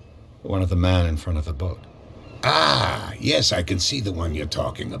 One of the man in front of the boat. Ah, yes, I can see the one you're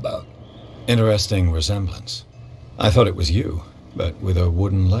talking about. Interesting resemblance. I thought it was you, but with a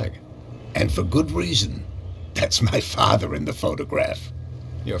wooden leg. And for good reason. That's my father in the photograph.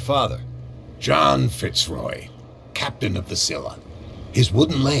 Your father? John Fitzroy, captain of the Scylla. His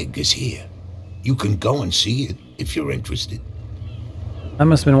wooden leg is here. You can go and see it if you're interested. That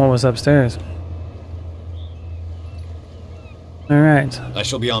must have been what was upstairs. Alright. I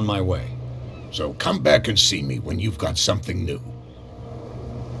shall be on my way. So come back and see me when you've got something new.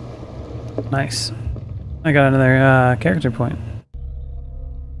 Nice. I got another character point.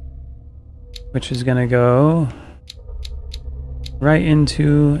 Which is gonna go right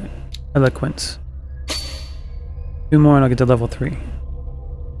into eloquence. 2 more and I'll get to level 3.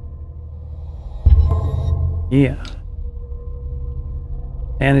 Yeah.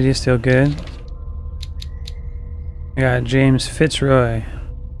 Sanity is still good. I got James Fitzroy.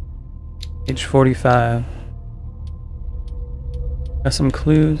 Age 45. Got some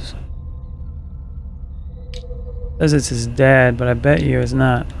clues. Says it's his dad, but I bet you it's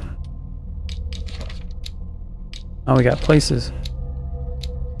not. Oh, we got places.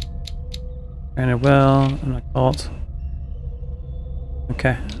 Granted, well, I'm an occult.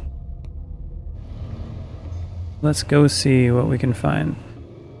 Okay. Let's go see what we can find.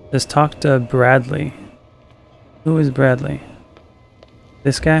 Let's talk to Bradley. Who is Bradley?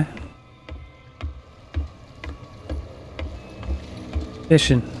 This guy?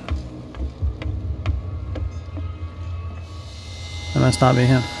 Fishing. That must not be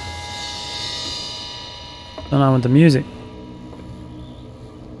him. What's going on with the music?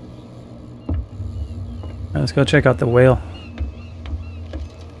 Alright, let's go check out the whale.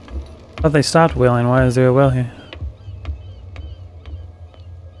 I thought they stopped whaling. Why is there a whale here?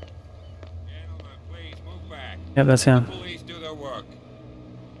 Gentlemen, please move back. Yep, that's him. The police do their work.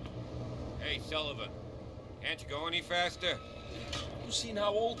 Hey, Sullivan, can't you go any faster? You've seen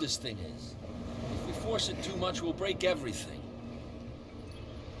how old this thing is. If we force it too much, we'll break everything.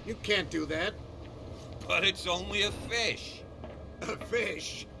 You can't do that. But it's only a fish. A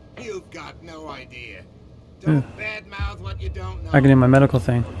fish? You've got no idea. Don't badmouth what you don't know. I can do my medical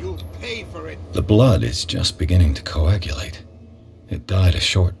thing. You'll pay for it. The blood is just beginning to coagulate. It died a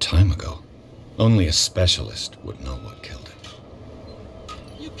short time ago. Only a specialist would know what killed it.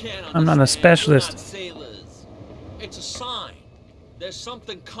 You can't I'm not a specialist. We're not sailors. It's a sign. There's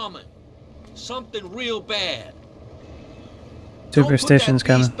something coming. Something real bad. Superstition's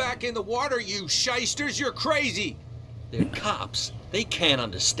coming. Don't put that beast back in the water, you shysters. You're crazy. They're cops. They can't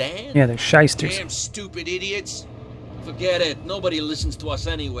understand. Yeah, they're shysters. Damn stupid idiots. Forget it. Nobody listens to us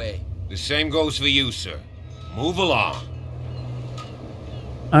anyway. The same goes for you, sir. Move along.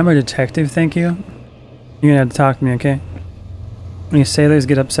 I'm a detective, thank you. You're gonna have to talk to me, okay? When you sailors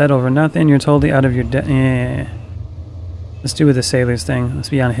get upset over nothing, you're totally out of your yeah. Let's do with the sailors thing. Let's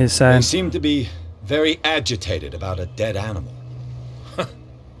be on his They side. seem to be very agitated about a dead animal.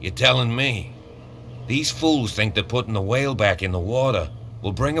 You're telling me? These fools think that putting the whale back in the water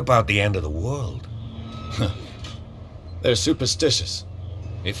will bring about the end of the world. They're superstitious.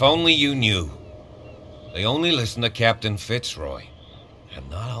 If only you knew. They only listen to Captain Fitzroy. And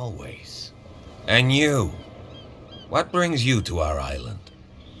not always. And you. What brings you to our island?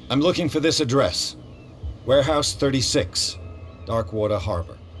 I'm looking for this address. Warehouse 36, Darkwater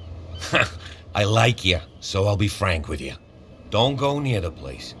Harbor. I like you, so I'll be frank with you. Don't go near the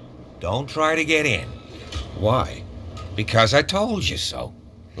place. Don't try to get in. Why? Because I told you so.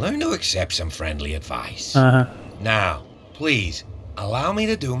 Learn to accept some friendly advice. Now, please, allow me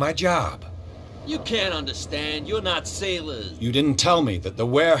to do my job. You can't understand. You're not sailors. You didn't tell me that the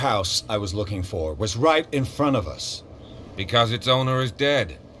warehouse I was looking for was right in front of us. Because its owner is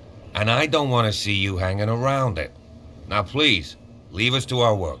dead. And I don't want to see you hanging around it. Now please, leave us to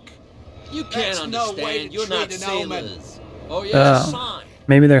our work. You can't understand. You're not sailors. Oh yeah, yeah, sign.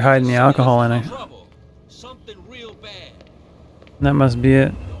 Maybe they're hiding the alcohol in it. Something real bad. That must be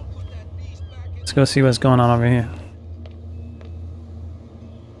it. Let's go see what's going on over here.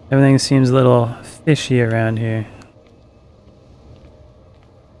 Everything seems a little fishy around here.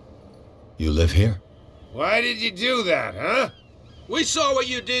 You live here? Why did you do that, huh? We saw what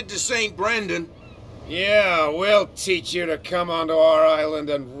you did to St. Brendan. Yeah, we'll teach you to come onto our island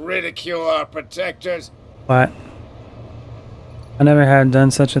and ridicule our protectors. What? I never had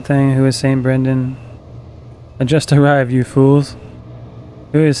done such a thing. Who is St. Brendan? I just arrived, you fools.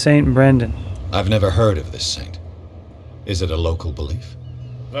 Who is St. Brendan? I've never heard of this saint. Is it a local belief?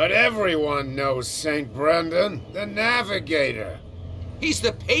 But everyone knows St. Brendan, the navigator. He's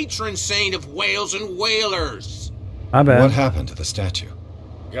the patron saint of whales and whalers. I bet. What happened to the statue?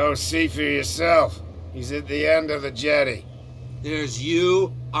 Go see for yourself. He's at the end of the jetty. There's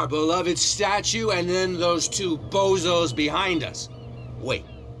you, our beloved statue, and then those two bozos behind us. Wait,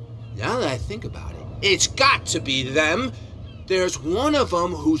 now that I think about it, it's got to be them. There's one of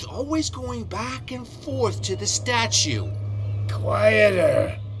them who's always going back and forth to the statue.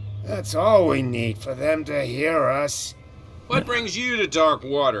 Quieter. That's all we need for them to hear us. What brings you to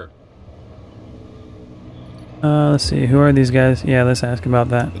Darkwater? Let's see. Who are these guys? Yeah, let's ask about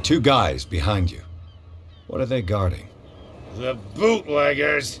that. The two guys behind you. What are they guarding? The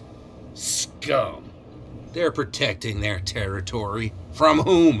bootleggers. Scum. They're protecting their territory. From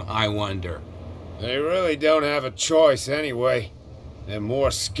whom, I wonder? They really don't have a choice anyway. They're more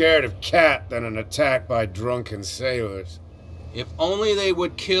scared of Cat than an attack by drunken sailors. If only they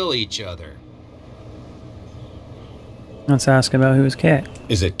would kill each other. Let's ask about who's Cat.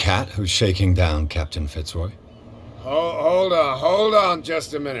 Is it Cat who's shaking down Captain Fitzroy? Hold on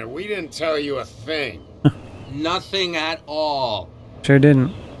just a minute. We didn't tell you a thing. Nothing at all. Sure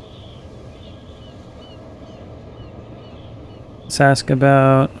didn't. Let's ask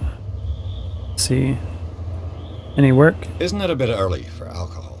about... Let's see. Any work? Isn't it a bit early for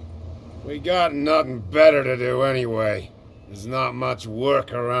alcohol? We got nothing better to do anyway. There's not much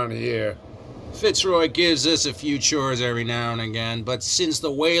work around here. Fitzroy gives us a few chores every now and again, but since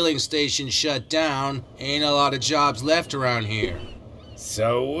the whaling station shut down, ain't a lot of jobs left around here.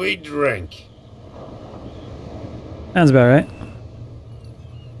 So we drink. Sounds about right.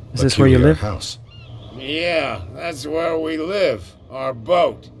 Is this where you live? House. Yeah, that's where we live. Our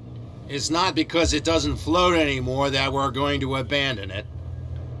boat. It's not because it doesn't float anymore that we're going to abandon it.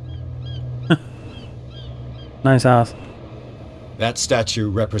 Nice house. That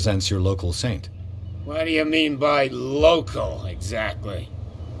statue represents your local saint. What do you mean by local, exactly?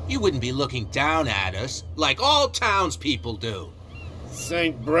 You wouldn't be looking down at us, like all townspeople do.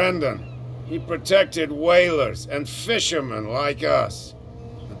 St. Brendan. He protected whalers and fishermen like us.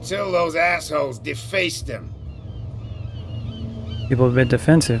 Until those assholes defaced him. People a bit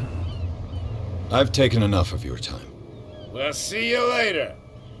defensive. I've taken enough of your time. We'll see you later.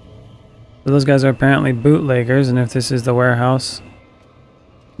 So those guys are apparently bootleggers, and if this is the warehouse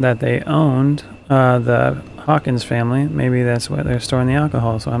that they owned, the Hawkins family, maybe that's where they're storing the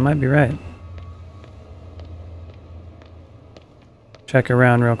alcohol, so I might be right. Check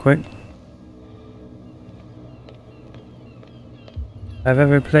around real quick. If I've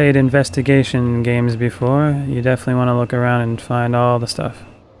ever played investigation games before, you definitely want to look around and find all the stuff.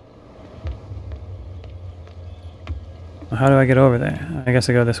 Well, how do I get over there? I guess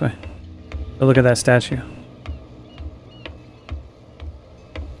I go this way. Go look at that statue.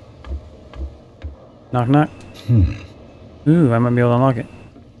 Knock knock. Ooh, I might be able to unlock it.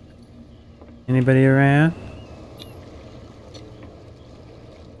 Anybody around?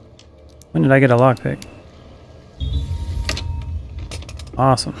 When did I get a lockpick?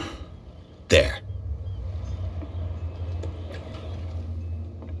 Awesome. There.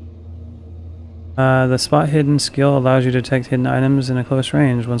 The spot hidden skill allows you to detect hidden items in a close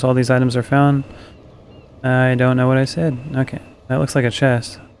range. Once all these items are found, I don't know what I said. Okay, that looks like a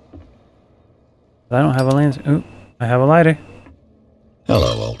chest. I don't have a lantern. Ooh, I have a lighter.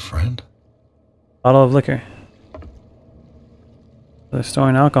 Hello, old friend. Bottle of liquor. They're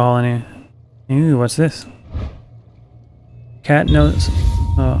storing alcohol in here. Ooh, what's this? Cat knows.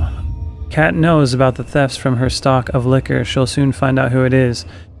 Oh. Cat knows about the thefts from her stock of liquor. She'll soon find out who it is,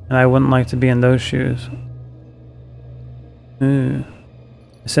 and I wouldn't like to be in those shoes. Ooh.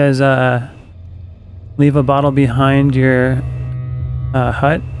 It says, leave a bottle behind your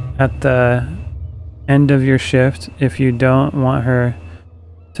hut at the end of your shift if you don't want her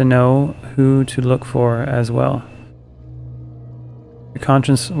to know who to look for as well. Your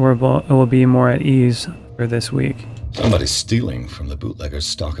conscience will be more at ease for this week. Somebody's stealing from the bootlegger's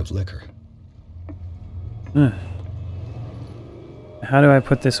stock of liquor. How do I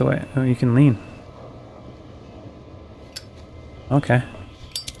put this away? Oh, you can lean. Okay.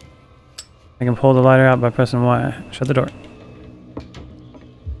 I can pull the lighter out by pressing Y. Shut the door.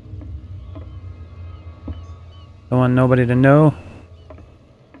 Don't want nobody to know.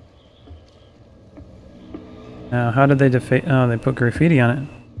 Now, how did they deface? Oh, they put graffiti on it.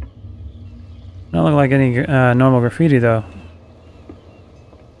 Don't look like any normal graffiti, though.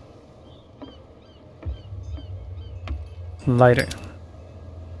 Lighter.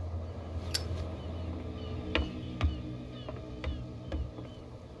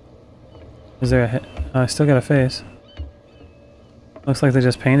 Is there a hit? Oh, I still got a face. Looks like they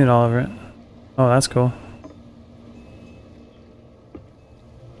just painted all over it. Oh, that's cool.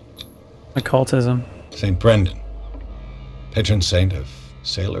 Occultism. St. Brendan, patron saint of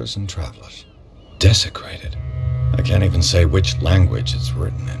sailors and travelers. Desecrated. I can't even say which language it's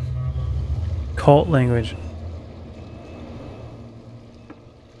written in. Cult language.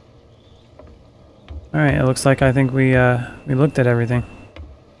 Alright, it looks like I think we looked at everything.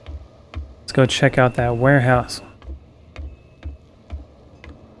 Let's go check out that warehouse.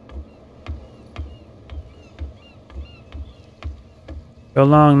 Go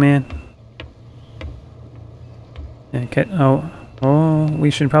long, man. Yeah, okay. Oh, we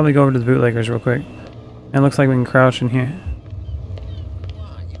should probably go over to the bootleggers real quick. And it looks like we can crouch in here. Come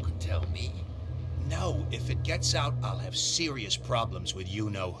on, you could tell me. No, if it gets out, I'll have serious problems with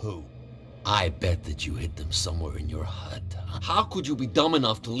you-know-who. I bet that you hid them somewhere in your hut. How could you be dumb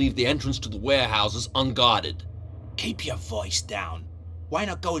enough to leave the entrance to the warehouses unguarded? Keep your voice down. Why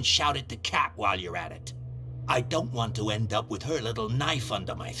not go and shout at the cat while you're at it? I don't want to end up with her little knife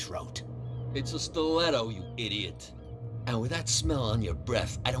under my throat. It's a stiletto, you idiot. And with that smell on your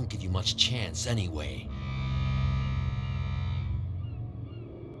breath, I don't give you much chance anyway.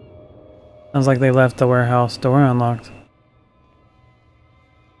 Sounds like they left the warehouse door unlocked.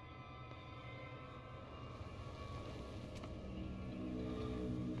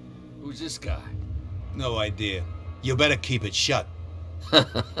 Who's this guy? No idea. You better keep it shut.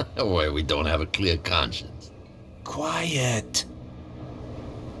 Boy, we don't have a clear conscience. Quiet.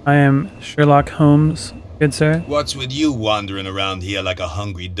 I am Sherlock Holmes, good sir. What's with you wandering around here like a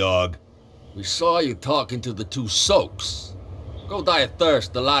hungry dog? We saw you talking to the two soaks. Go die of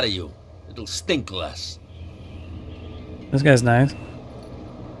thirst, the lot of you. It'll stink less. This guy's nice.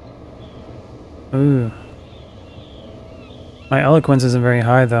 Ooh. My eloquence isn't very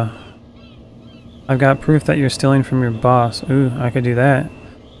high, though. I've got proof that you're stealing from your boss. Ooh, I could do that.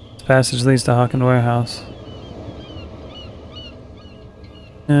 This passage leads to Hawkins warehouse.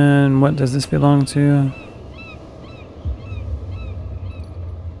 And what does this belong to?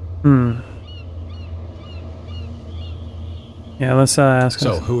 Yeah, let's ask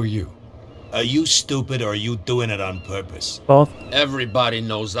So, us. who are you? Are you stupid or are you doing it on purpose? Both? Everybody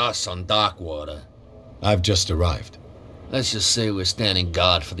knows us on Darkwater. I've just arrived. Let's just say we're standing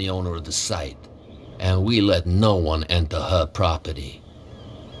guard for the owner of the site. And we let no one enter her property.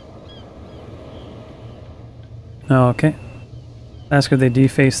 Oh, okay. Ask if they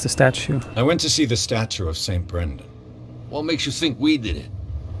defaced the statue. I went to see the statue of St. Brendan. What makes you think we did it?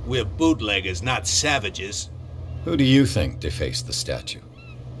 We're bootleggers, not savages. Who do you think defaced the statue?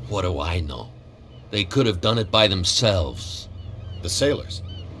 What do I know? They could have done it by themselves. The sailors.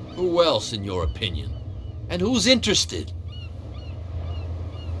 Who else, in your opinion? And who's interested?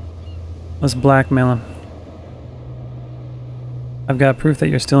 Let's blackmail him. I've got proof that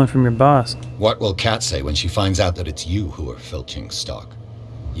you're stealing from your boss. What will Kat say when she finds out that it's you who are filching stock?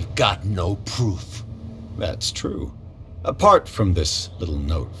 You've got no proof. That's true. Apart from this little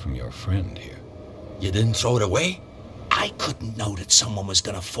note from your friend here. You didn't throw it away? I couldn't know that someone was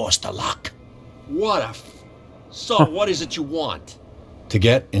gonna force the lock. What a So, what is it you want? To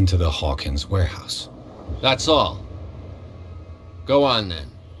get into the Hawkins warehouse. That's all. Go on, then.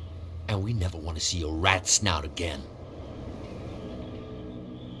 And we never want to see your rat snout again.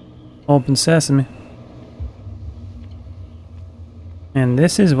 Open sesame. And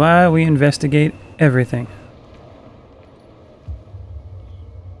this is why we investigate everything.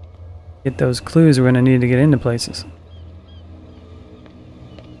 Get those clues we're going to need to get into places.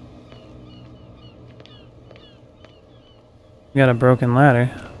 We got a broken ladder.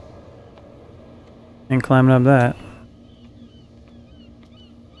 And climbing up that.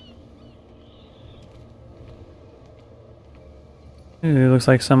 Ooh, looks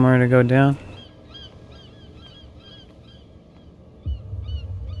like somewhere to go down.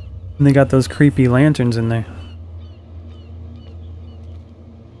 And they got those creepy lanterns in there.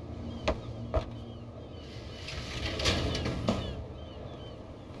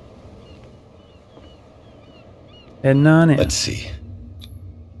 Heading on in. Let's see.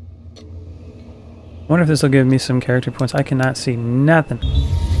 Wonder if this will give me some character points. I cannot see nothing.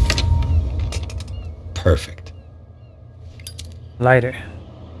 Perfect. Lighter.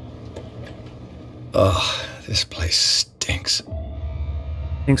 Ugh, this place stinks.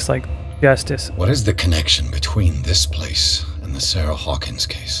 Stinks like justice. What is the connection between this place and the Sarah Hawkins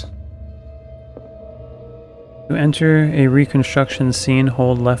case? To enter a reconstruction scene,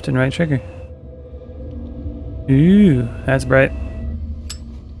 hold left and right trigger. Ooh, that's bright.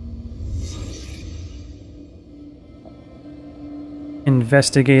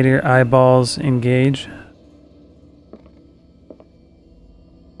 Investigator eyeballs engage.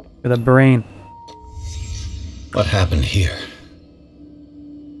 With a brain. What happened here?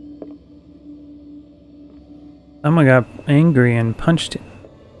 Someone got angry and punched it.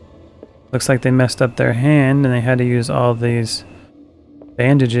 Looks like they messed up their hand and they had to use all these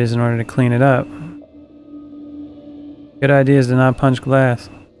bandages in order to clean it up. Good idea is to not punch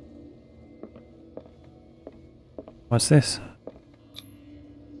glass. What's this?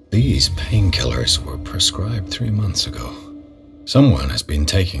 These painkillers were prescribed 3 months ago. Someone has been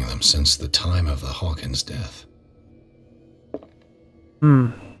taking them since the time of the Hawkins death.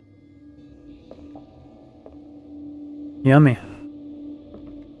 Yummy.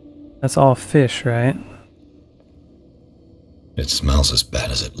 That's all fish, right? It smells as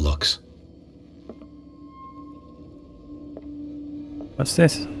bad as it looks. What's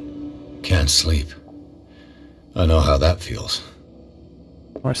this? Can't sleep. I know how that feels.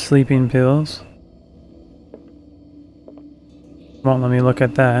 More sleeping pills. Won't let me look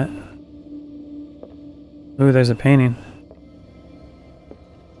at that. Ooh, there's a painting.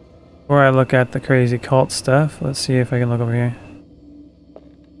 Before I look at the crazy cult stuff, let's see if I can look over here.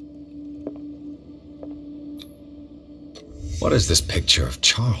 What is this picture of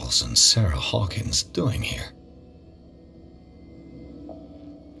Charles and Sarah Hawkins doing here?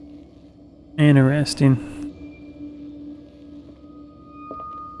 Interesting.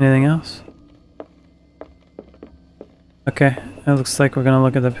 Anything else? Okay, it looks like we're gonna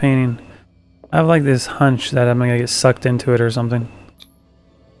look at the painting. I have like this hunch that I'm gonna get sucked into it or something.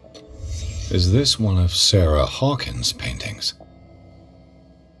 Is this one of Sarah Hawkins' paintings?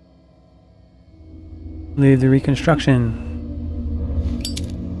 Leave the reconstruction.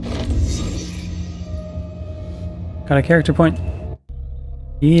 Got a character point?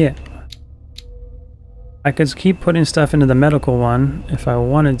 Yeah. I could keep putting stuff into the medical one if I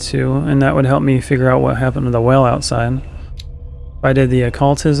wanted to, and that would help me figure out what happened to the whale outside. If I did the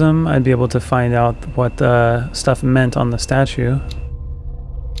occultism, I'd be able to find out what the stuff meant on the statue.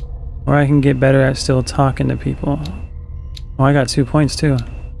 Or I can get better at still talking to people. Oh, I got 2 points too.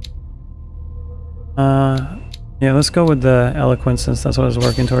 Yeah, let's go with the eloquence since that's what I was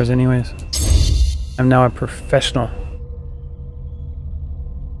working towards anyways. I'm now a professional.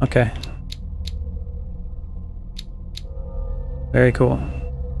 Okay. Very cool.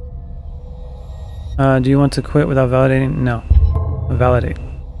 Do you want to quit without validating? No. Validate.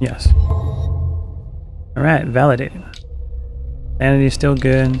 Yes. Alright, validating. Sanity's still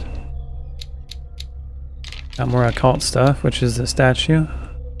good. Got more occult stuff, which is the statue.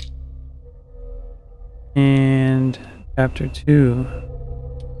 And chapter 2.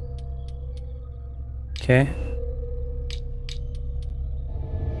 Okay.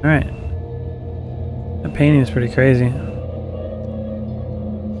 Alright. The painting is pretty crazy.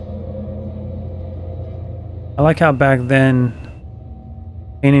 I like how back then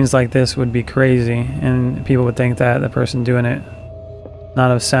paintings like this would be crazy and people would think that the person doing it not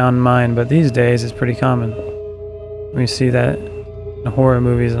of sound mind, but these days it's pretty common. We see that in horror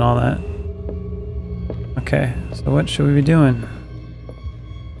movies and all that. Okay, so what should we be doing?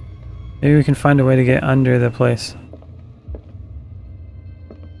 Maybe we can find a way to get under the place.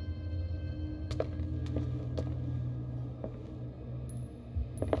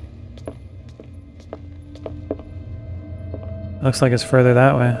 Looks like it's further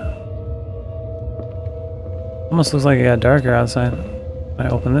that way. Almost looks like it got darker outside. Can I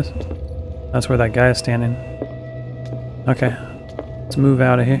open this? That's where that guy is standing. Okay. Let's move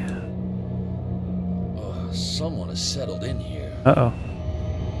out of here. Oh, someone has settled in here. Uh-oh.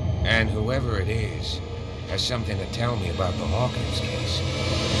 And whoever it is has something to tell me about the Hawkins case.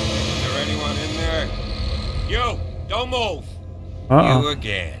 Is there anyone in there? You! Don't move! Uh-oh. You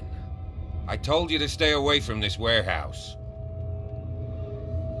again. I told you to stay away from this warehouse.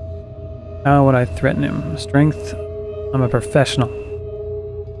 How would I threaten him? Strength? I'm a professional.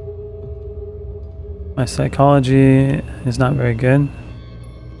 My psychology is not very good.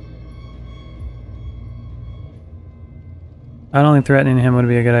 I don't think threatening him would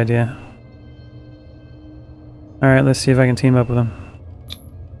be a good idea. Alright, let's see if I can team up with him.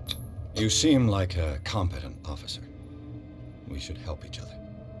 You seem like a competent officer. We should help each other.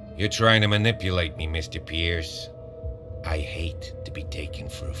 You're trying to manipulate me, Mr. Pierce. I hate to be taken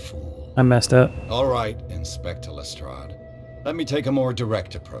for a fool. I messed up. All right, Inspector Lestrade. Let me take a more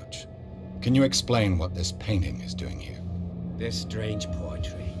direct approach. Can you explain what this painting is doing here? This strange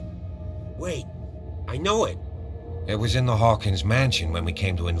portrait. Wait, I know it. It was in the Hawkins mansion when we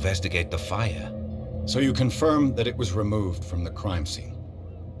came to investigate the fire. So you confirm that it was removed from the crime scene?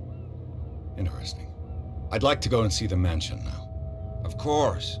 Interesting. I'd like to go and see the mansion now. Of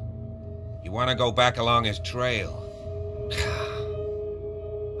course. You want to go back along his trail?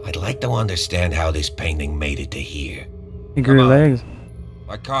 I'd like to understand how this painting made it to here. He grew legs.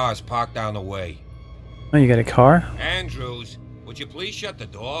 My car's parked down the way. Oh, you got a car? Andrews, would you please shut the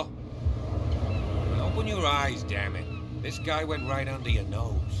door? Open your eyes, damn it. This guy went right under your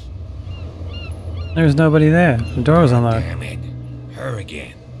nose. There's nobody there. The door was unlocked. Damn it. Her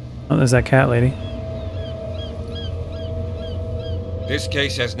again. Oh, there's that cat lady. This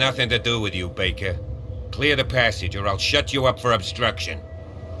case has nothing to do with you, Baker. Clear the passage or I'll shut you up for obstruction.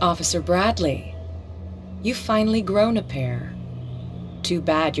 Officer Bradley, you've finally grown a pair. Too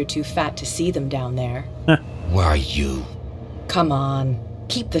bad you're too fat to see them down there. Why you? Come on,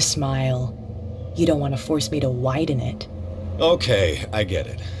 keep the smile. You don't want to force me to widen it. Okay, I get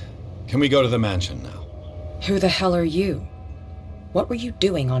it. Can we go to the mansion now? Who the hell are you? What were you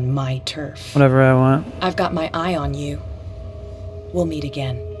doing on my turf? Whatever I want. I've got my eye on you. We'll meet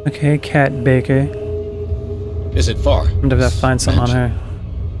again. Okay, Cat Baker. Is it far? I'm gonna have to find something on her.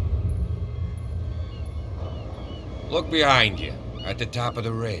 Look behind you, at the top of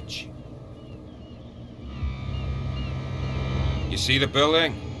the ridge. You see the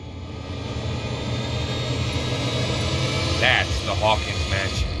building? That's the Hawkins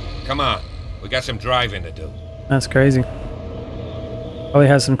mansion. Come on, we got some driving to do. That's crazy. Probably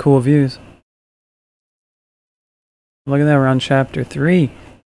has some cool views. Look at that, we're on chapter 3.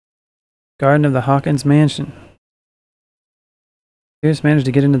 Garden of the Hawkins mansion. Pierce managed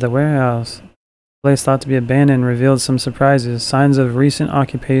to get into the warehouse. The place thought to be abandoned revealed some surprises, signs of recent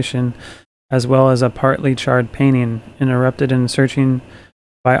occupation, as well as a partly charred painting, interrupted in searching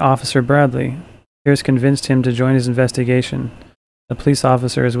by Officer Bradley. Pierce convinced him to join his investigation. The police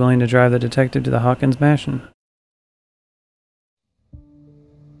officer is willing to drive the detective to the Hawkins mansion.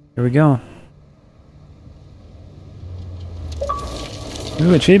 Here we go.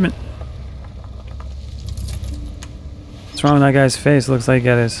 Ooh, achievement. What's wrong with that guy's face? Looks like he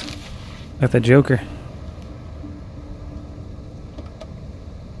got his... like the Joker.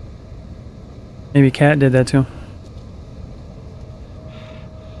 Maybe Cat did that too.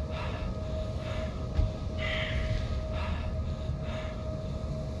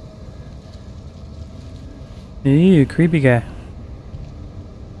 Ew, creepy guy.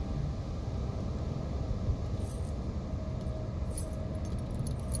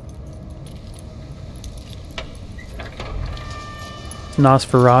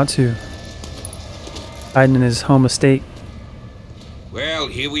 Nosferatu. Hiding in his home estate. Well,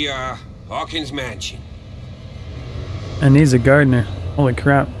 here we are. Hawkins mansion. And he's a gardener. Holy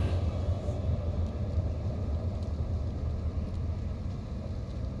crap.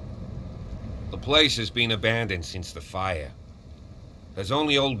 The place has been abandoned since the fire. There's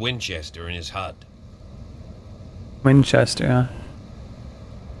only old Winchester in his hut. Winchester, huh?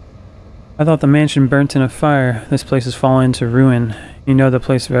 I thought the mansion burnt in a fire. This place has fallen into ruin. You know the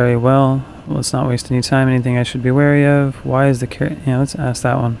place very well. Let's not waste any time. Anything I should be wary of? Why is the yeah, let's ask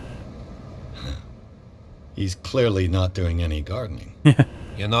that one. He's clearly not doing any gardening.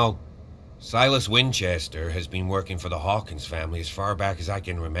 You know, Silas Winchester has been working for the Hawkins family as far back as I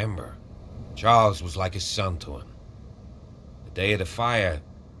can remember. Charles was like his son to him. The day of the fire,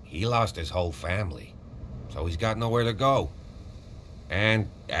 he lost his whole family, so he's got nowhere to go. And,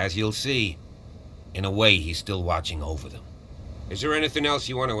 as you'll see, in a way he's still watching over them. Is there anything else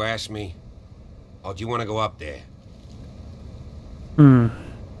you want to ask me? Or do you want to go up there? Seems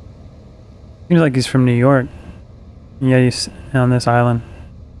like he's from New York. Yeah, he's on this island.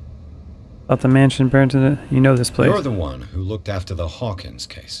 Thought the mansion burned to the... You know this place. You're the one who looked after the Hawkins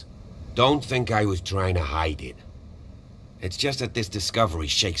case. Don't think I was trying to hide it. It's just that this discovery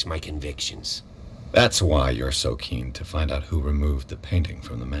shakes my convictions. That's why you're so keen to find out who removed the painting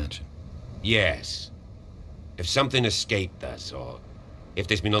from the mansion. Yes. If something escaped us, or if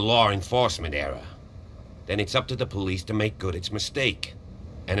there's been a law enforcement error, then it's up to the police to make good its mistake.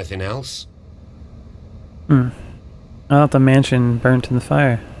 Anything else? I thought the mansion burnt in the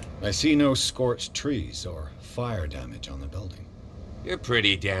fire. I see no scorched trees or fire damage on the building. You're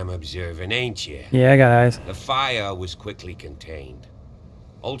pretty damn observant, ain't you? Yeah, I got eyes. The fire was quickly contained.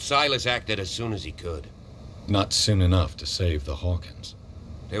 Old Silas acted as soon as he could. Not soon enough to save the Hawkins.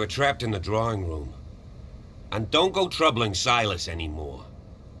 They were trapped in the drawing room. And don't go troubling Silas anymore.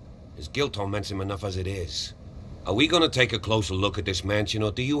 His guilt torments him enough as it is. Are we gonna take a closer look at this mansion,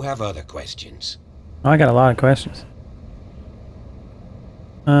 or do you have other questions? I got a lot of questions.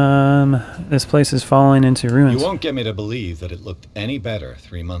 This place is falling into ruins. You won't get me to believe that it looked any better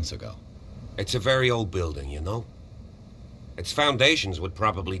 3 months ago. It's a very old building, you know? Its foundations would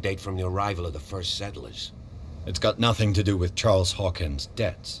probably date from the arrival of the first settlers. It's got nothing to do with Charles Hawkins'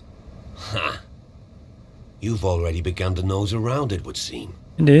 debts. Ha! You've already begun to nose around, it would seem.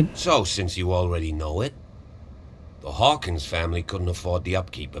 Indeed. So, since you already know it, the Hawkins family couldn't afford the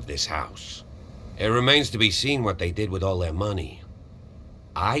upkeep of this house. It remains to be seen what they did with all their money.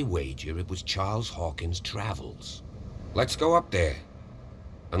 I wager it was Charles Hawkins' travels. Let's go up there.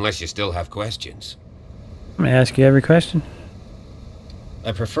 Unless you still have questions. I'm gonna ask you every question.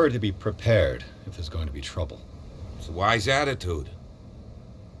 I prefer to be prepared if there's going to be trouble. It's a wise attitude.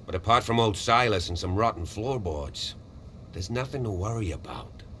 But apart from old Silas and some rotten floorboards, there's nothing to worry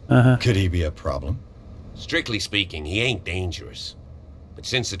about. Could he be a problem? Strictly speaking, he ain't dangerous. But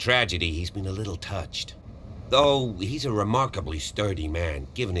since the tragedy, he's been a little touched. Though he's a remarkably sturdy man,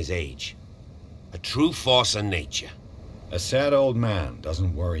 given his age. A true force of nature. A sad old man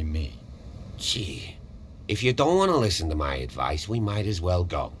doesn't worry me. Gee, if you don't want to listen to my advice, we might as well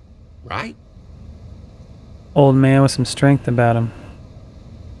go. Right? Old man with some strength about him.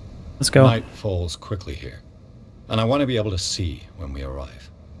 Let's go. Night falls quickly here, and I want to be able to see when we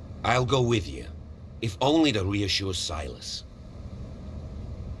arrive. I'll go with you, if only to reassure Silas.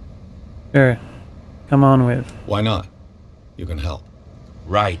 Sure. Come on with. Why not? You can help.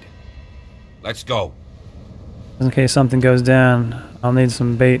 Right. Let's go. Just in case something goes down, I'll need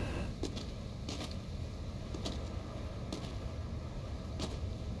some bait.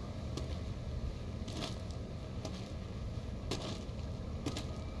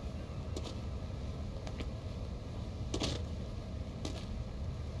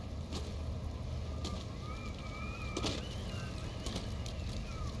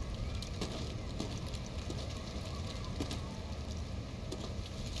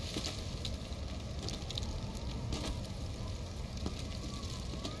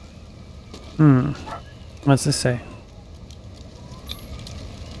 What's this say?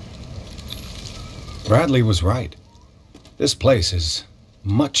 Bradley was right. This place is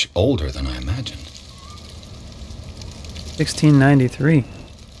much older than I imagined. 1693.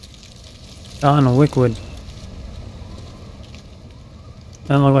 John Wickwood.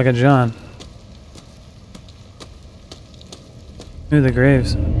 Doesn't look like a John. Ooh, the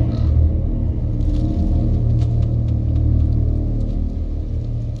graves.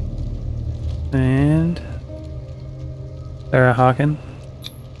 And Sarah Hawkins.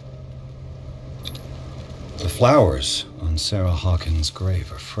 The flowers on Sarah Hawkins'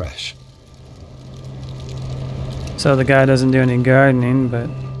 grave are fresh. So the guy doesn't do any gardening, but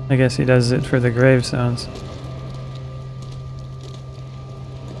I guess he does it for the gravestones.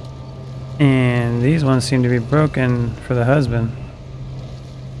 And these ones seem to be broken for the husband.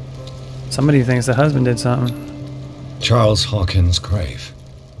 Somebody thinks the husband did something. Charles Hawkins' grave.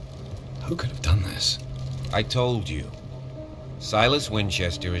 Who could have done this? I told you. Silas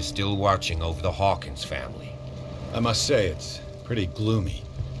Winchester is still watching over the Hawkins family. I must say, it's pretty gloomy.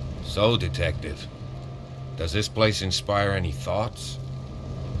 So, Detective, does this place inspire any thoughts?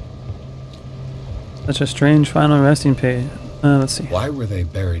 Such a strange final resting place. Let's see. Why were they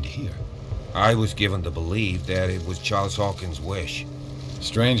buried here? I was given to believe that it was Charles Hawkins' wish.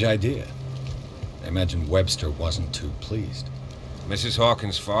 Strange idea. I imagine Webster wasn't too pleased. Mrs.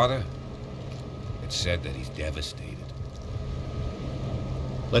 Hawkins' father? It's said that he's devastated.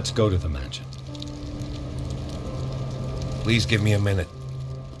 Let's go to the mansion. Please give me a minute.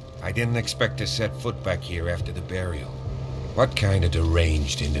 I didn't expect to set foot back here after the burial. What kind of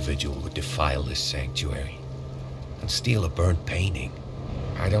deranged individual would defile this sanctuary and steal a burnt painting?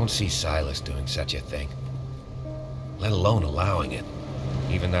 I don't see Silas doing such a thing, let alone allowing it.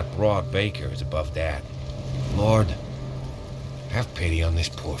 Even that broad baker is above that. Lord, have pity on this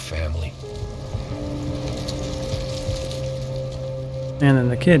poor family. And then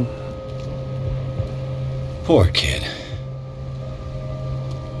the kid. Poor kid.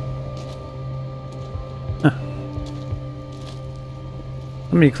 Huh.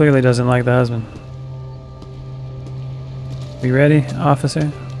 Somebody clearly doesn't like the husband. We ready,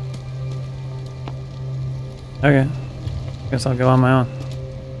 officer? Okay. Guess I'll go on my own.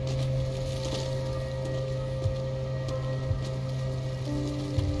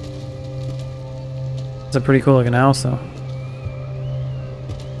 It's a pretty cool looking house, though.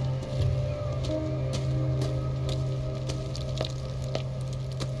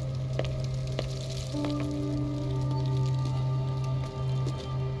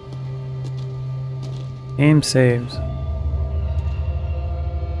 Game saves.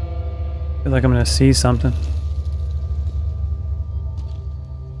 Feel like I'm gonna see something.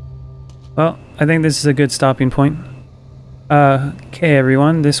 Well, I think this is a good stopping point. Okay,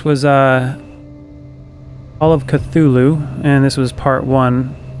 everyone, this was Call of Cthulhu, and this was part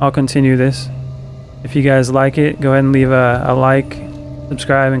 1. I'll continue this. If you guys like it, go ahead and leave a like,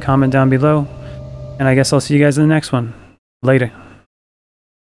 subscribe, and comment down below. And I guess I'll see you guys in the next one. Later.